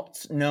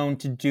not known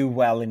to do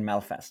well in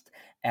Melfest.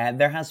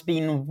 There has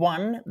been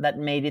one that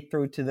made it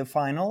through to the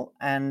final,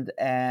 and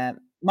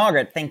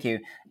Margaret, thank you.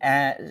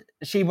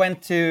 She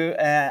went to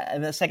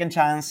the second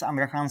chance,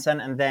 Andra chansen,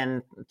 and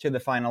then to the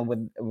final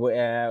with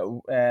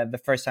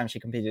the first time she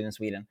competed in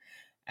Sweden.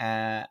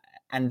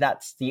 And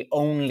that's the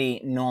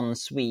only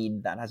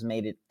non-Swede that has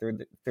made it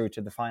through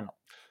to the final.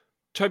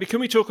 Toby, can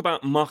we talk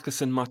about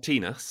Marcus and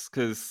Martinus?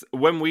 Because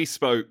when we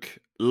spoke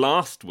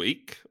last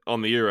week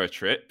on the Euro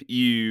trip,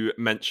 you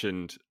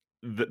mentioned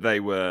that they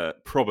were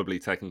probably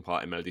taking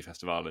part in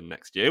Melodifestivalen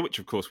next year, which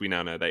of course we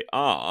now know they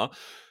are.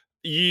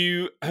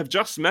 You have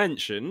just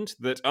mentioned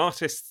that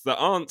artists that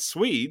aren't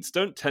Swedes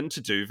don't tend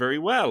to do very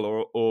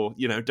well or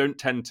don't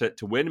tend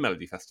to win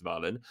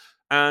Melodifestivalen.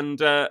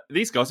 And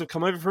these guys have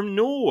come over from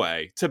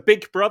Norway to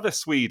Big Brother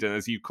Sweden,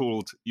 as you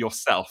called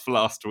yourself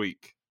last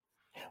week.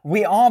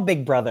 We are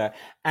Big Brother,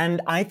 and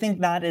I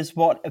think that is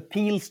what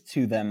appeals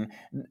to them.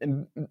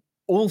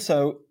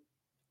 Also,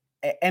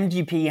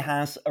 MGP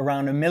has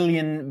around 1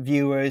 million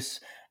viewers.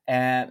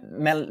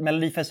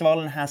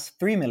 Melodifestivalen has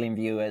 3 million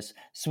viewers.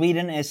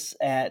 Sweden is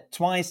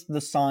twice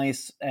the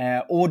size,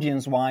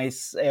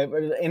 audience-wise.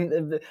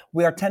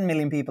 We are 10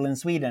 million people in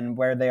Sweden,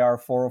 where they are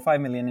 4 or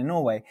 5 million in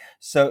Norway.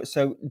 So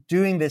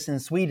doing this in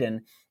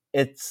Sweden,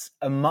 it's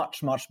a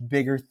much, much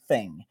bigger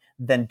thing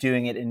than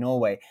doing it in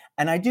Norway.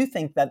 And I do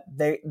think that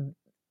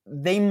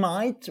they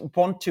might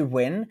want to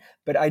win,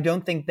 but I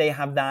don't think they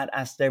have that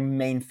as their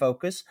main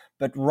focus,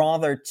 but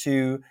rather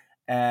to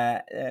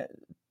get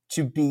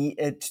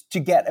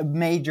a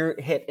major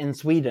hit in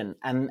Sweden,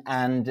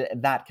 and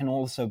that can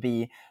also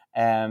be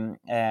a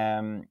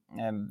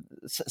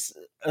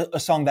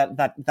song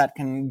that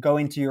can go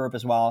into Europe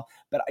as well.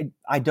 But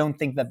I don't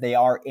think that they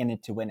are in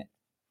it to win it.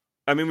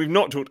 I mean, we've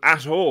not talked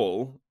at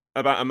all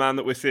about a man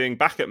that we're seeing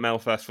back at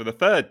Melfest for the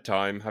 3rd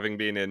time, having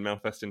been in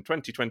Melfest in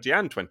 2020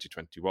 and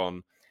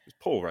 2021.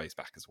 Paul Ray's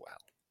back as well.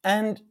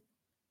 And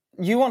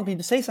you want me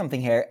to say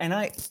something here, and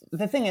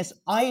the thing is,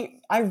 I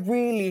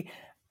really,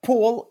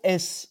 Paul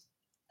is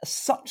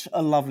such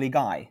a lovely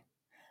guy,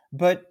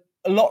 but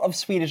a lot of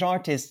Swedish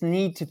artists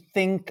need to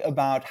think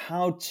about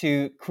how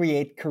to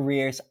create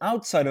careers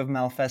outside of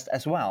Melfest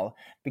as well,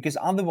 because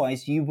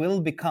otherwise you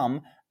will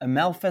become a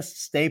Melfest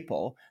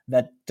staple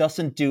that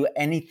doesn't do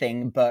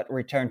anything but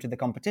return to the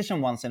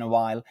competition once in a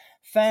while.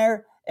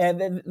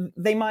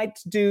 They might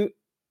do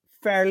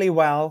fairly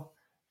well,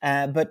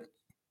 but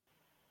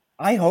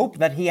I hope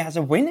that he has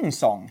a winning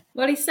song.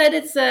 Well, he said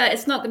it's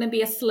not going to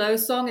be a slow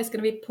song. It's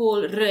going to be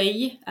Paul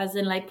Röj, as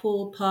in like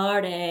Paul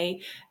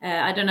Party.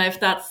 I don't know if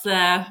that's...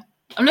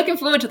 I'm looking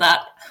forward to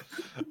that.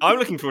 I'm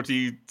looking forward to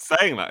you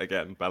saying that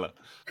again, Bella.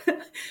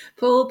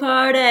 Pool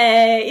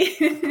party.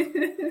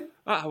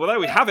 Well, there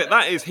we have it.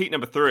 That is heat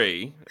number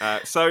 3.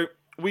 So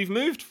we've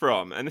moved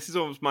from, and this is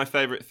always my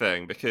favourite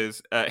thing,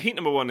 because heat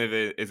number 1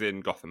 is in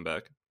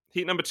Gothenburg.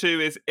 Heat number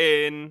 2 is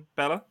in,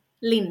 Bella?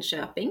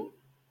 Linköping.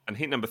 And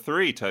heat number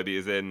 3, Toby,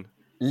 is in...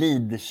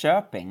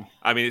 Lidköping.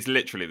 I mean, it's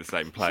literally the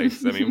same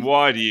place. I mean,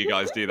 why do you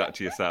guys do that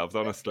to yourselves,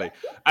 honestly?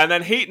 And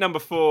then heat number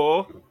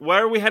 4,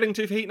 where are we heading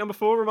to for heat number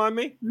 4, remind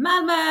me?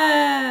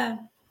 Malmö! Of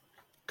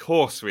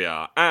course we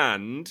are.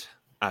 And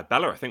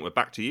Bella, I think we're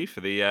back to you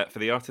for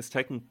the artists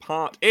taking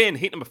part in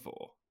heat number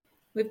 4.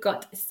 We've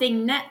got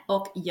Signe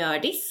och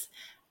Hjördis,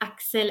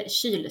 Axel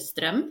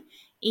Kylström,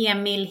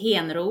 Emil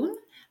Henron,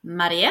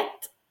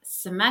 Mariette,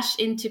 Smash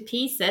Into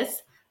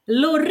Pieces,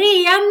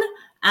 Loreen,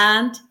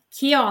 and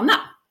Kiana.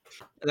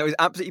 That was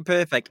absolutely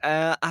perfect.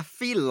 I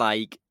feel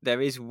like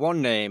there is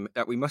one name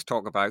that we must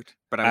talk about,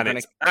 but I'm going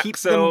to keep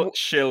Axel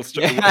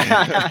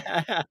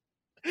Kylström.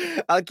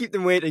 I'll keep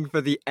them waiting for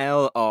the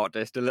L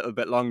artist a little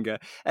bit longer.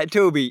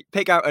 Toby,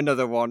 pick out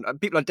another one.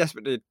 People are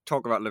desperate to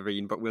talk about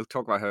Loreen, but we'll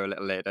talk about her a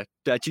little later.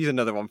 Choose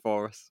another one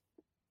for us.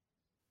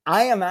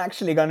 I am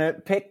actually going to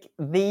pick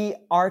the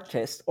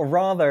artist, or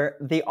rather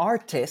the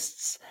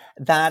artists,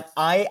 that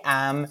I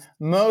am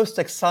most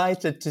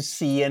excited to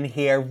see and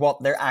hear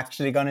what they're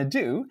actually going to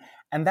do.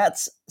 And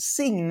that's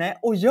Signe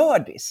och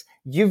Hjördis.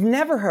 You've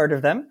never heard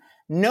of them.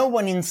 No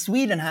one in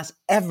Sweden has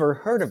ever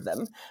heard of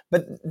them.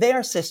 But they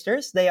are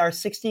sisters. They are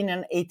 16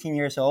 and 18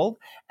 years old.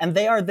 And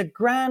they are the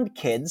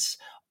grandkids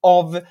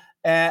of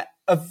a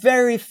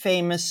very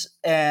famous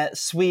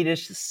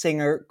Swedish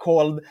singer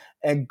called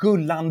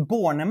Gullan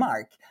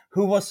Bornemark,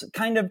 who was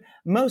kind of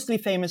mostly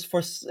famous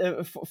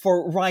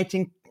for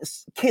writing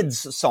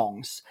kids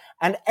songs.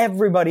 And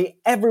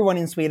everyone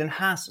in Sweden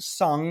has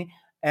sung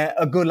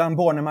a Gullan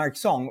Bornemark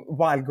song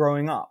while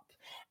growing up.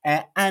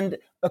 And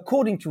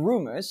according to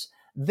rumors,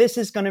 this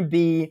is going to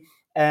be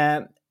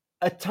a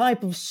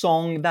type of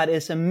song that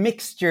is a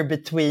mixture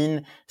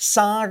between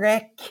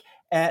Sarek,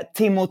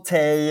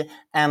 Timotej,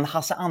 and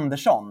Hasse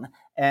Andersson,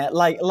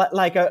 like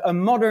a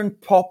modern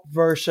pop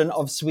version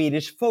of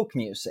Swedish folk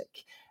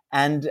music.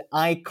 And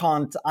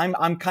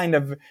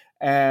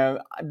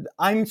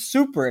I'm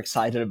super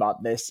excited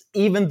about this,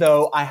 even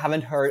though I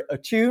haven't heard a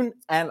tune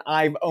and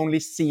I've only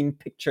seen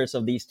pictures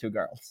of these two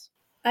girls.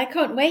 I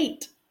can't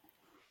wait.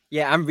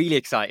 Yeah, I'm really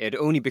excited,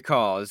 only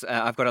because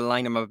I've got a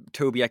line on my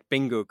Tobiak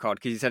bingo card,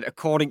 because he said,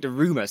 according to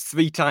rumours,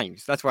 3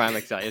 times. That's why I'm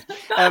excited.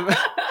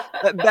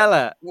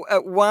 Bella,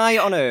 why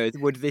on earth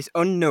would this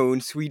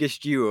unknown Swedish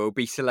duo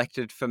be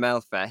selected for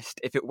Melfest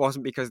if it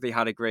wasn't because they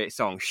had a great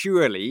song?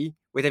 Surely,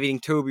 with everything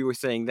Toby was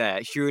saying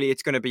there, surely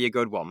it's going to be a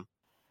good one.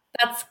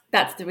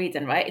 That's the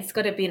reason, right? It's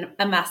got to be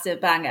a massive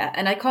banger.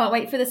 And I can't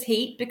wait for this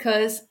heat,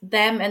 because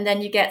them, and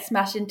then you get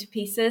Smash Into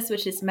Pieces,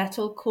 which is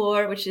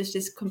metalcore, which is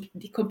just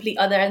the complete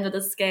other end of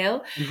the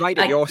scale. Right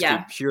at your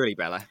street, surely,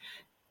 Bella.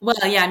 Well,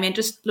 yeah, I mean,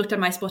 just looked at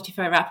my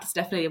Spotify Wrapped. It's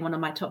definitely one of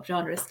my top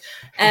genres.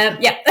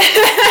 Yeah.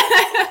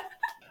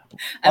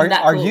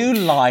 Are you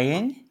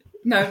lying?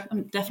 No,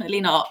 I'm definitely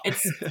not.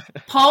 It's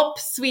pop,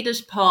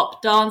 Swedish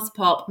pop, dance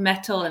pop,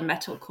 metal, and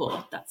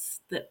metalcore. That's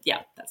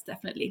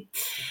definitely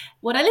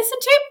what I listen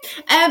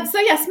to. So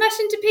yeah, Smash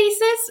Into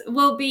Pieces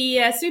will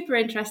be super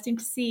interesting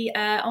to see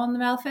on the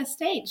Melfest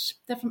stage.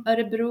 They're from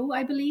Örebro,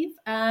 I believe,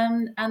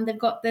 and they've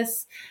got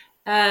this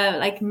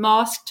like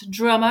masked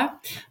drummer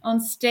on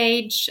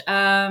stage,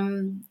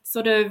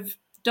 sort of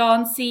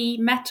dancey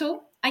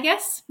metal, I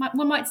guess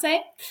one might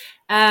say.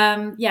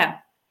 Yeah.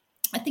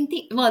 I think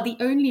the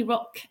only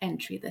rock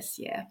entry this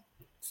year,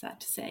 sad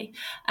to say.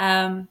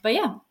 But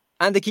yeah.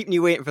 And they're keeping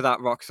you waiting for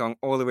that rock song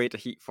all the way to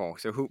Heat 4.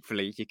 So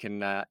hopefully you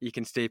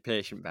can stay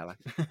patient, Bella.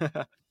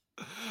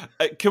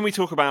 Can we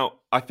talk about,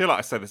 I feel like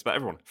I say this about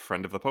everyone,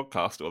 friend of the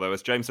podcast, although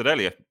as James said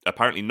earlier,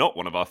 apparently not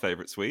one of our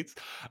favourite Swedes,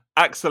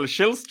 Axel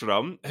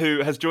Kylström,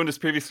 who has joined us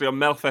previously on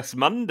Melfest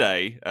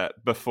Monday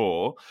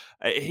before.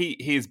 He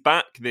is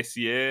back this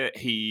year.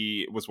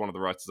 He was one of the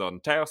writers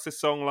on Teos'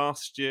 song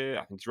last year.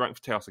 I think he's writing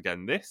for Teos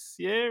again this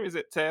year. Is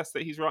it Teos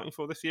that he's writing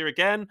for this year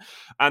again?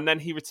 And then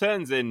he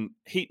returns in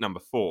heat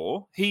number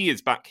 4. He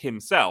is back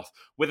himself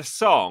with a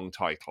song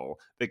title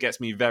that gets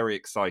me very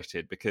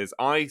excited, because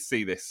I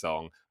see this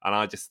song and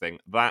I just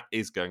think that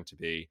is going to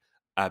be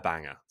a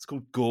banger. It's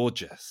called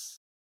Gorgeous.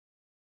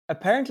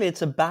 Apparently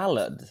it's a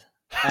ballad.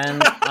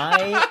 And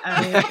I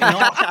am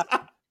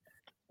not...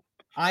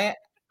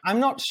 I'm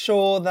not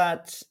sure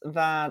that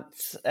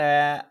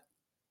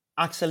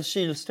Axel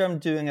Kylström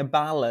doing a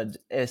ballad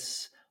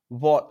is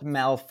what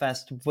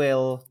Melfest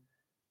will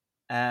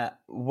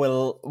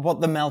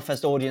what the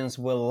Melfest audience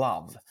will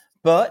love.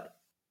 But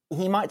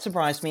he might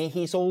surprise me.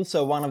 He's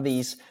also one of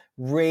these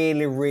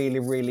really, really,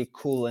 really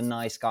cool and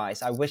nice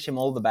guys. I wish him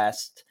all the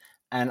best,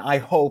 and I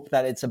hope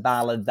that it's a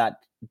ballad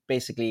that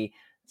basically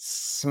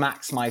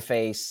smacks my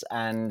face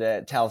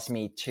and tells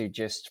me to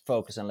just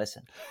focus and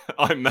listen.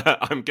 I'm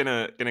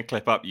gonna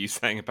clip up you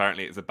saying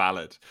apparently it's a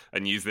ballad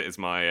and use it as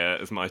my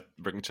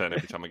ringtone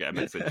every time I get a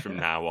message from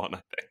now on. I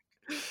think.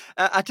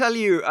 I tell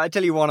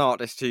you one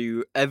artist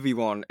who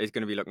everyone is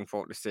going to be looking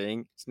forward to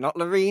seeing. It's not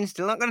Loreen,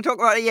 still not going to talk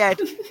about it yet,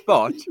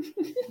 but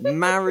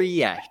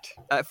Mariette.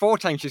 4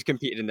 times she's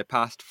competed in the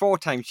past, 4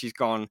 times she's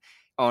gone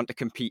on to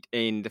compete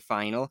in the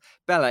final.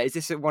 Bella, is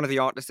this one of the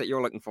artists that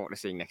you're looking forward to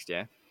seeing next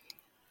year?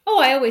 Oh,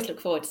 I always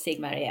look forward to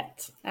seeing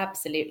Mariette.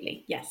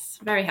 Absolutely. Yes.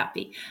 Very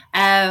happy.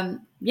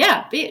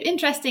 Yeah, be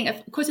interesting.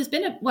 Of course, it's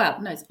been I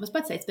was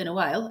about to say it's been a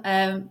while.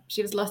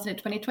 She was lost in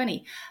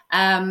 2020.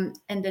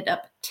 Ended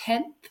up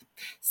 10th.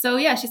 So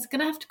yeah, she's going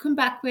to have to come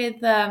back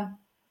with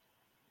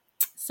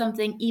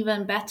something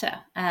even better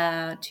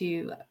I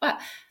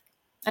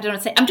don't know what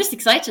to say. I'm just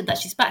excited that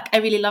she's back. I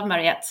really love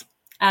Mariette.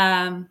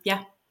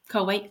 Yeah,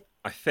 can't wait.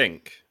 I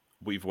think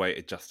we've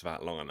waited just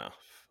about long enough.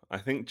 I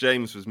think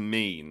James was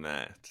mean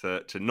there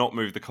to not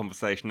move the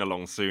conversation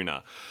along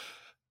sooner.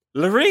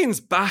 Loreen's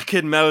back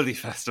in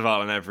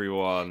Melodifestivalen,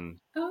 everyone.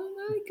 Oh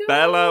my God.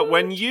 Bella,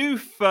 when you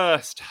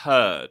first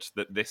heard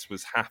that this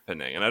was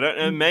happening, and I don't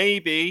know,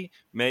 maybe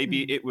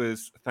it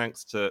was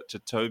thanks to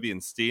Toby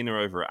and Stina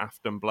over at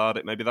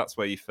Aftonbladet. Maybe that's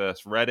where you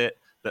first read it,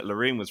 that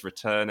Loreen was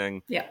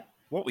returning. Yeah.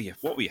 What were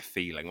you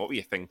feeling? What were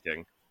you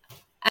thinking?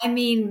 I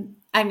mean,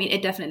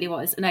 it definitely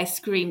was, and I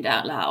screamed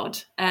out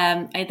loud.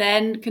 I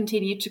then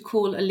continued to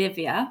call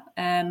Olivia,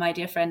 my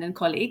dear friend and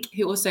colleague,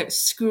 who also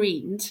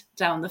screamed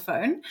down the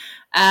phone.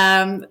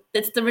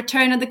 It's the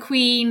return of the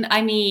Queen.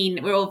 I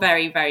mean, we're all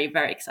very, very,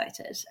 very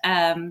excited.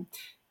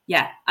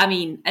 Yeah, I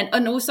mean,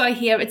 and also I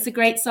hear it's a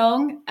great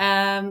song.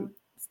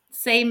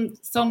 Same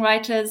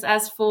songwriters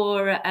as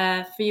for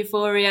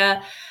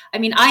Euphoria. I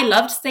mean, I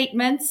loved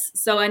Statements,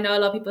 so I know a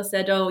lot of people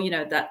said, "Oh,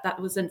 that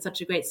wasn't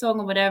such a great song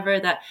or whatever."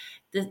 That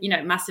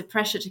massive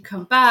pressure to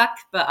come back,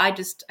 but I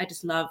just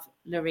love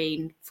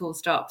Loreen. Full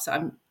stop.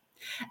 So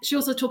she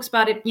also talks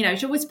about it.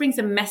 She always brings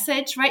a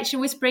message, right? She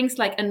always brings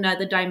like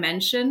another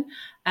dimension.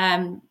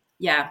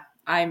 Yeah,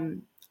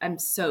 I'm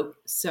so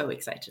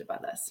excited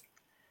about this.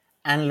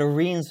 And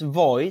Loreen's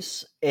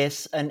voice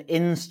is an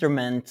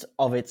instrument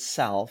of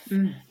itself.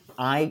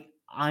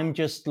 I'm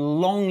just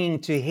longing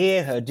to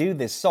hear her do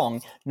this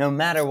song, no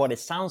matter what it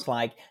sounds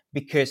like,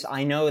 because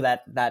I know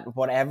that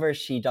whatever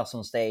she does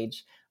on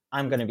stage,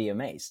 I'm going to be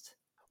amazed.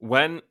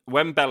 When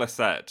Bella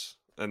said,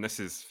 and this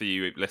is for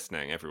you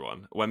listening,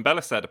 everyone, when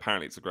Bella said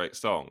apparently it's a great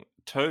song,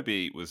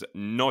 Toby was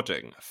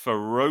nodding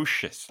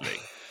ferociously.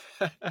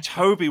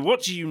 Toby,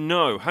 what do you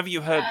know? Have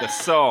you heard the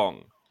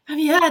song? Have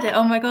you heard it?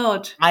 Oh my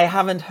God. I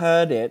haven't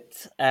heard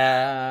it.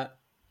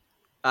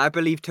 I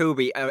believe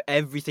Toby,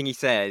 everything he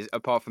says,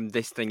 apart from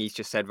this thing he's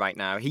just said right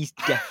now, he's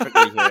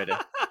definitely heard it.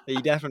 He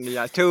definitely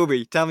has.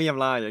 Toby, tell me I'm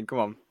lying. Come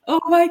on.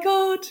 Oh my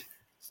God.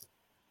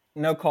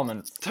 No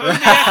comment. Toby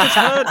has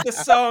heard the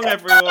song,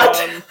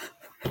 everyone.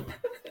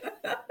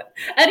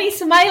 And he's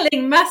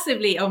smiling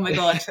massively. Oh my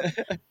God.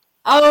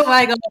 Oh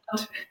my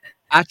God.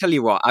 I tell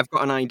you what, I've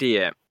got an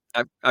idea.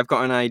 I've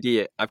got an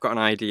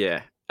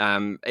idea.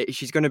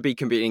 She's going to be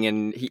competing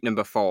in heat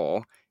number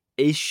 4.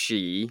 Is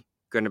she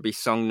going to be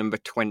song number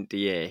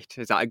 28?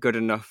 Is that a good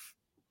enough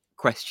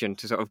question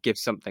to sort of give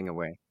something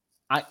away?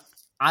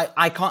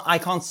 I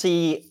can't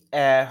see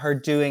her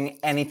doing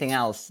anything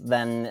else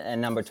than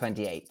number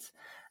 28.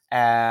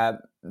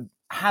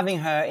 Having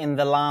her in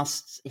the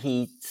last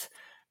heat,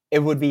 it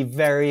would be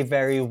very,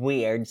 very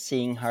weird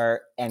seeing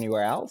her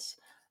anywhere else.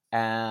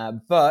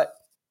 But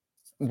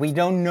we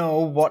don't know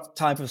what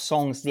type of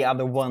songs the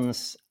other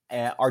ones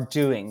are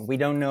doing. We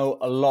don't know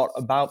a lot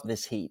about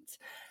this heat.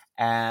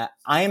 I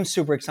am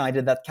super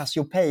excited that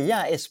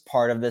Cassiopeia is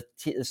part of the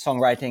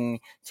songwriting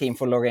team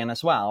for Loreen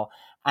as well.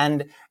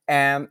 And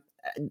I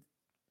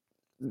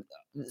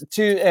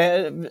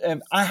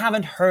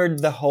haven't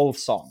heard the whole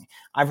song.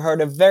 I've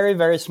heard a very,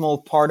 very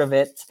small part of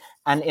it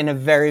and in a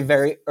very,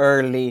 very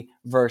early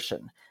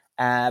version.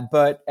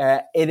 But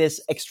it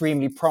is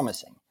extremely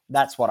promising.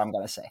 That's what I'm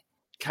going to say.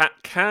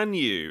 Can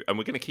you, and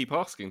we're going to keep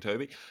asking,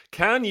 Toby,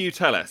 can you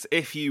tell us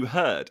if you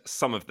heard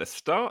some of the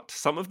start,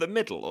 some of the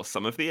middle, or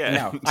some of the end?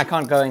 No, I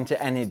can't go into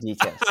any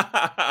details.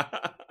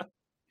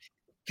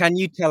 Can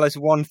you tell us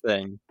one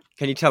thing?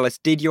 Can you tell us,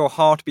 did your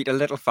heart beat a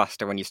little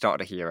faster when you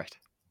started to hear it?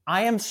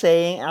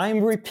 I'm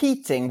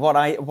repeating what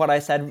I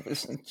said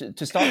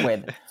to start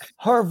with.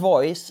 Her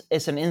voice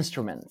is an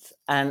instrument,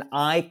 and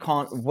I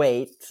can't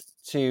wait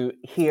to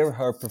hear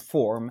her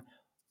perform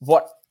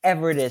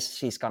whatever it is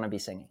she's going to be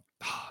singing.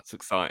 It's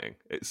exciting.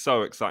 It's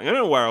so exciting. I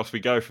don't know where else we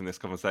go from this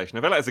conversation.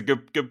 I feel like it's a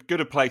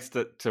good a place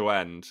to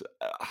end.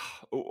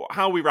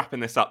 How are we wrapping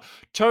this up?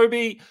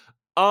 Toby,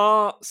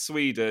 are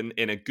Sweden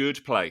in a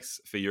good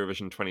place for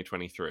Eurovision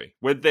 2023?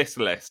 With this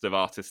list of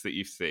artists that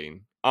you've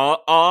seen,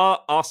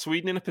 are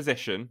Sweden in a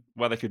position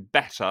where they could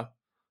better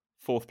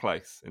 4th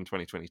place in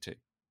 2022?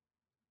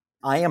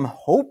 I am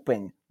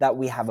hoping that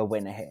we have a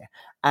winner here.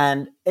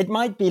 And it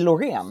might be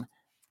Loreen.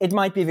 It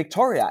might be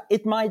Victoria.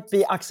 It might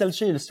be Axel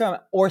Kylström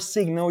or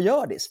Signe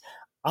Hjördis.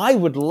 I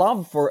would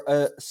love for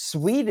a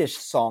Swedish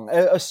song,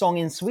 a song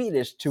in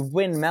Swedish, to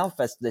win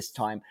Melfest this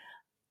time.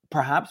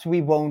 Perhaps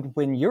we won't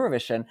win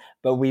Eurovision,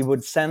 but we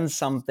would send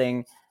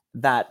something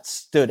that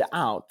stood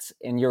out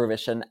in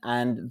Eurovision.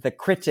 And the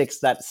critics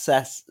that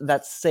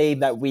say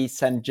that we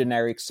send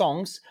generic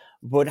songs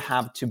would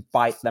have to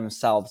bite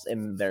themselves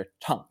in their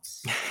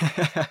tongues.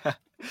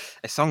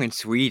 A song in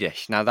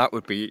Swedish. Now that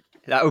would be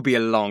a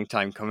long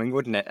time coming,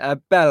 wouldn't it?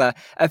 Bella,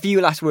 a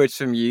few last words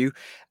from you.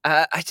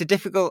 It's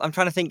I'm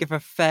trying to think of a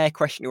fair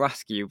question to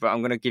ask you, but I'm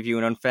going to give you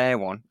an unfair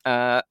one.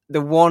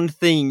 The one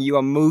thing you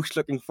are most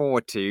looking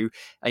forward to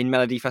in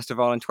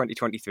Melodifestivalen in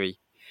 2023?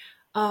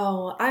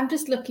 Oh, I'm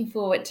just looking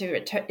forward to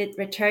it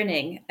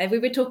returning. We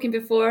were talking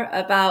before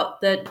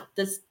about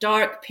this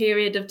dark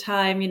period of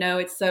time.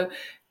 It's so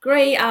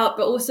grey out,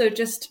 but also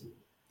just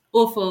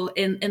awful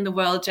in the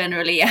world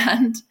generally.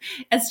 And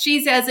as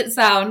cheesy as it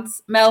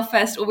sounds,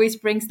 Melfest always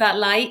brings that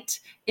light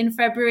in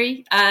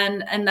February,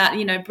 and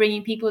that,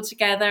 bringing people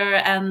together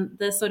and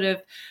the sort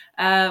of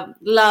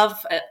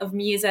love of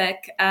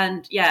music.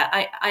 And yeah,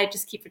 I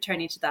just keep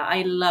returning to that.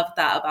 I love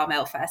that about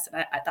Melfest,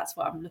 and that's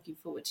what I'm looking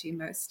forward to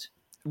most.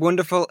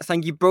 Wonderful.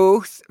 Thank you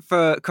both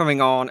for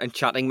coming on and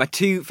chatting. My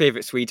two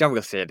favourite Swedes, I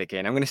will say it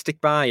again. I'm going to stick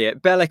by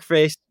it. Bella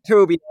Frisk,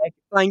 Toby,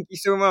 thank you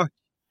so much.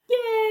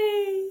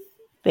 Yay!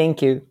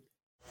 Thank you.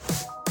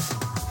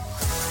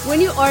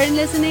 When you aren't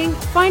listening,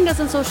 find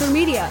us on social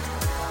media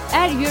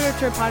at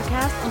Eurotrip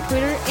Podcast on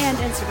Twitter and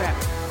Instagram.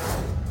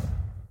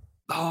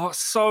 Oh,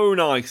 so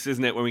nice,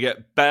 isn't it, when we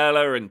get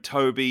Bella and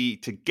Toby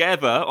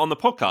together on the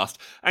podcast?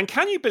 And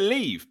can you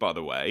believe, by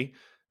the way,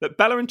 that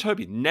Bella and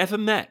Toby never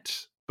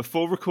met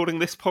before recording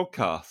this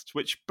podcast,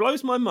 which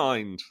blows my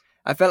mind.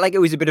 I felt like it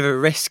was a bit of a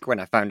risk when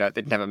I found out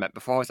they'd never met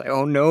before. I was like,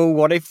 oh no,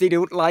 what if they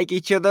don't like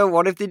each other?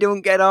 What if they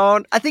don't get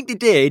on? I think they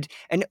did.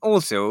 And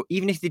also,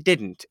 even if they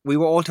didn't, we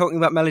were all talking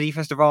about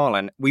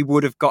Melodifestivalen. We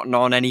would have gotten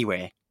on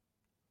anyway.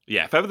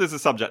 Yeah, if ever there's a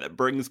subject that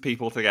brings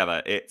people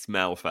together, it's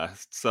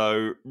Melfest.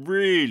 So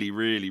really,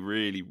 really,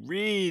 really,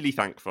 really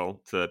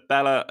thankful to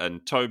Bella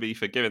and Toby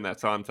for giving their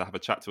time to have a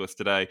chat to us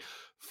today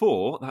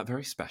for that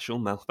very special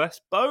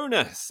Melfest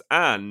bonus.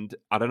 And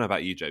I don't know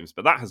about you, James,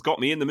 but that has got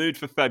me in the mood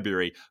for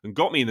February and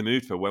got me in the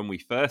mood for when we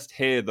first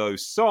hear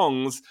those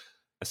songs,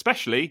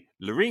 especially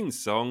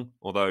Loreen's song,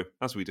 although,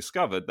 as we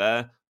discovered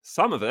there,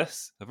 some of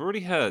us have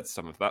already heard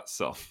some of that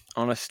song.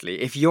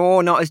 Honestly, if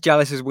you're not as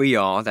jealous as we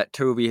are that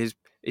Toby is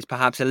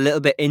perhaps a little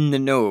bit in the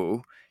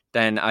know,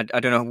 then I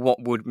don't know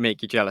what would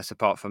make you jealous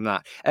apart from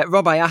that.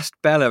 Rob, I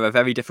asked Bella a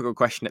very difficult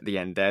question at the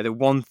end there, the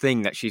one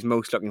thing that she's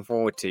most looking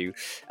forward to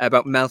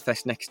about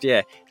Melfest next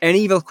year. An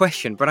evil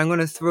question, but I'm going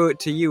to throw it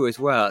to you as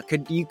well.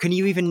 Can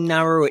you even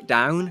narrow it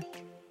down?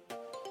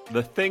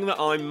 The thing that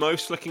I'm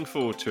most looking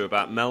forward to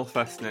about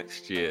Melfest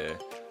next year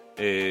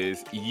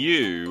is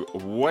you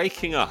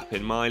waking up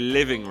in my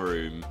living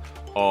room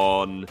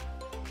on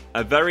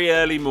a very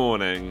early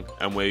morning,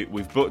 and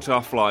we've booked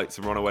our flights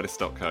and we're on our way to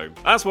Stockholm.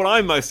 That's what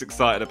I'm most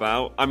excited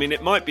about. I mean,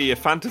 it might be a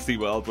fantasy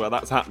world where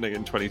that's happening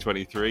in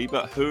 2023,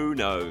 but who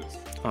knows?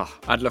 Oh,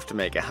 I'd love to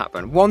make it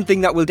happen. One thing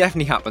that will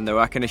definitely happen, though,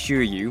 I can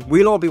assure you,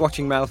 we'll all be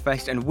watching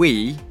Melfest, and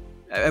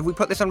have we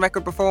put this on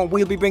record before?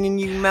 We'll be bringing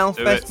you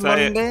Melfest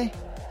Monday.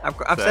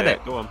 I've said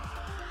it. Go on.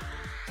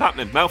 It's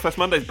happening. Melfest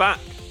Monday's back.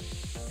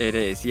 It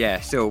is,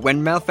 yeah. So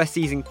when Melfest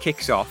season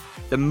kicks off,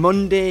 the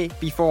Monday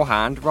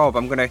beforehand, Rob,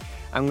 I'm gonna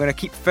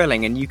keep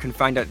filling, and you can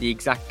find out the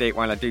exact date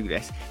while I do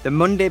this. The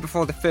Monday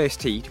before the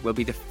first heat will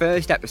be the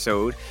first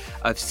episode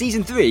of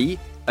season 3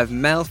 of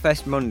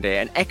Melfest Monday,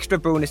 an extra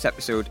bonus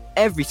episode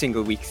every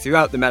single week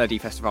throughout the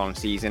Melodifestivalen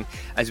season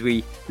as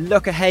we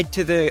look ahead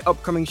to the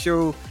upcoming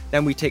show.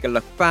 Then we take a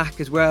look back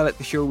as well at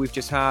the show we've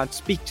just had,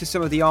 speak to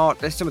some of the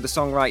artists, some of the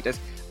songwriters,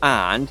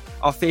 and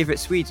our favourite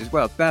Swedes as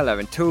well, Bella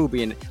and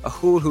Toby and a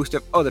whole host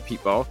of other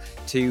people,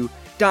 to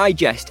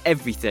digest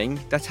everything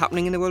that's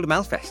happening in the world of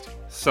Melfest.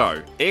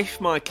 So, if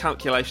my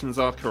calculations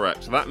are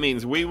correct, that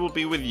means we will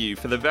be with you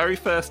for the very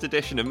first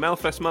edition of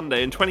Melfest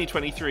Monday in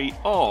 2023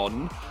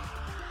 on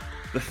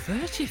the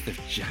 30th of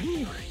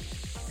January.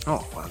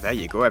 Oh, well, there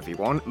you go,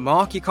 everyone.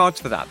 Mark your cards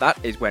for that. That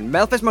is when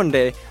Melfest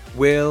Monday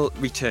will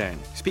return.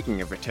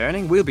 Speaking of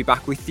returning, we'll be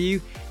back with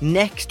you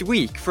next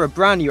week for a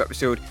brand new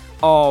episode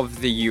of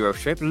the Euro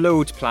trip.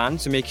 Loads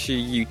planned, so make sure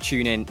you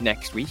tune in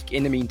next week.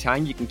 In the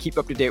meantime, you can keep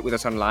up to date with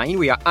us online.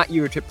 We are at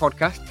Eurotrip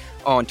Podcast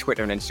on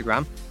Twitter and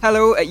Instagram.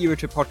 Hello at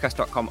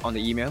eurotrippodcast.com on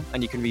the email,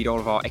 and you can read all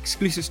of our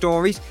exclusive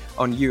stories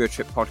on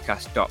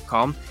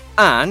eurotrippodcast.com.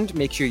 And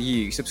make sure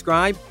you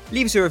subscribe,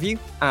 leave us a review,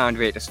 and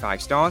rate us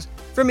 5 stars.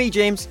 From me,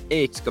 James,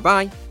 it's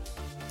goodbye.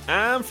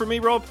 And from me,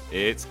 Rob,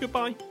 it's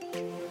goodbye.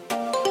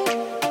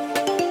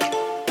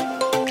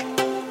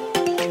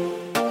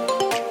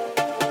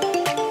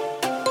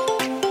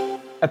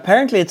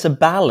 Apparently it's a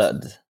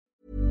ballad.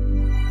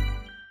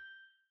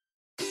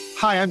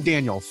 Hi, I'm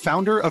Daniel,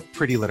 founder of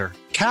Pretty Litter.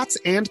 Cats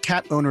and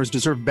cat owners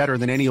deserve better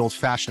than any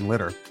old-fashioned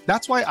litter.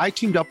 That's why I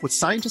teamed up with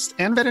scientists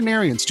and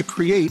veterinarians to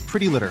create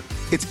Pretty Litter.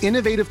 Its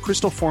innovative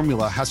crystal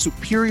formula has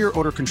superior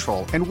odor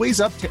control and weighs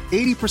up to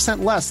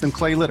 80% less than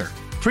clay litter.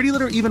 Pretty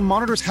Litter even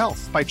monitors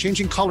health by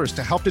changing colors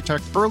to help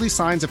detect early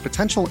signs of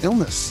potential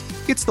illness.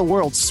 It's the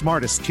world's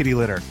smartest kitty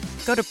litter.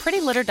 Go to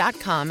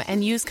prettylitter.com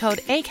and use code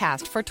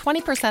ACAST for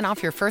 20%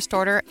 off your first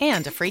order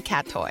and a free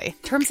cat toy.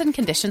 Terms and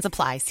conditions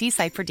apply. See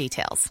site for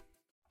details.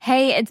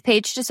 Hey, it's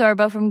Paige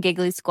DeSorbo from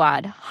Giggly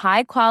Squad.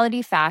 High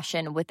quality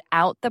fashion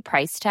without the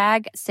price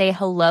tag. Say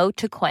hello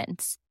to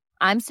Quince.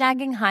 I'm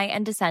snagging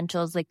high-end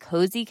essentials like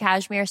cozy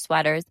cashmere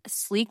sweaters,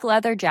 sleek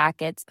leather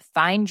jackets,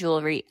 fine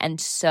jewelry,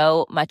 and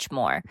so much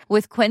more.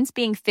 With Quince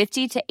being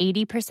 50 to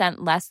 80%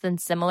 less than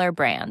similar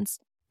brands.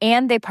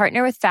 And they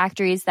partner with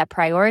factories that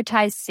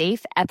prioritize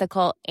safe,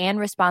 ethical, and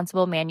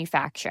responsible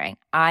manufacturing.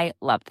 I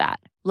love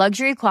that.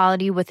 Luxury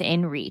quality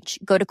within reach.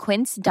 Go to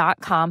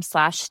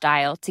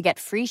quince.com/style to get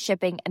free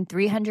shipping and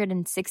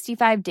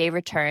 365-day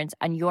returns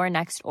on your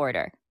next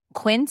order.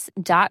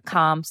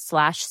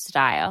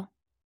 Quince.com/style.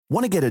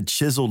 Want to get a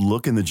chiseled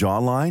look in the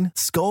jawline?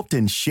 Sculpt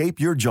and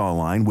shape your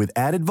jawline with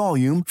added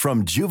volume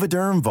from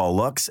Juvederm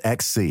Volux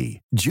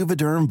XC.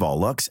 Juvederm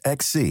Volux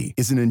XC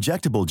is an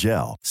injectable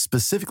gel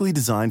specifically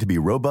designed to be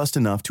robust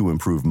enough to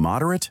improve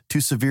moderate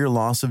to severe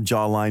loss of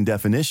jawline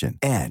definition.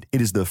 And it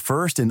is the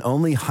first and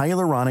only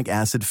hyaluronic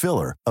acid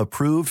filler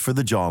approved for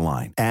the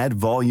jawline. Add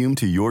volume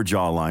to your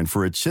jawline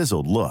for a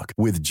chiseled look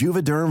with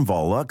Juvederm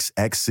Volux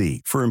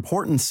XC. For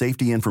important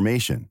safety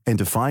information and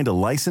to find a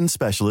licensed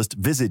specialist,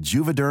 visit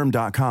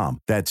juvederm.com.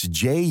 That's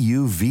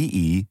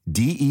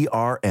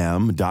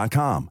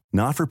JUVEDERM.com.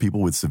 Not for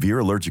people with severe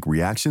allergic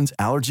reactions,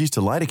 allergies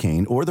to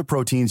lidocaine, or the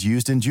proteins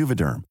used in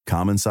Juvederm.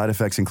 Common side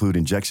effects include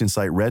injection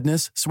site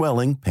redness,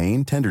 swelling,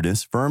 pain,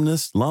 tenderness,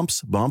 firmness,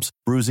 lumps, bumps,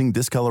 bruising,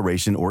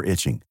 discoloration, or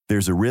itching.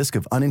 There's a risk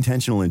of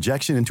unintentional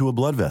injection into a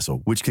blood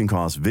vessel, which can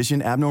cause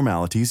vision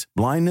abnormalities,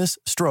 blindness,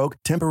 stroke,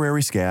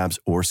 temporary scabs,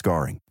 or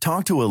scarring.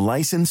 Talk to a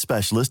licensed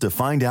specialist to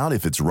find out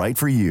if it's right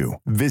for you.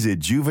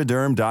 Visit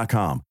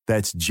Juvederm.com.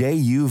 That's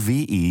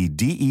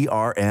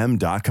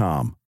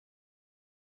JUVEDERM.com.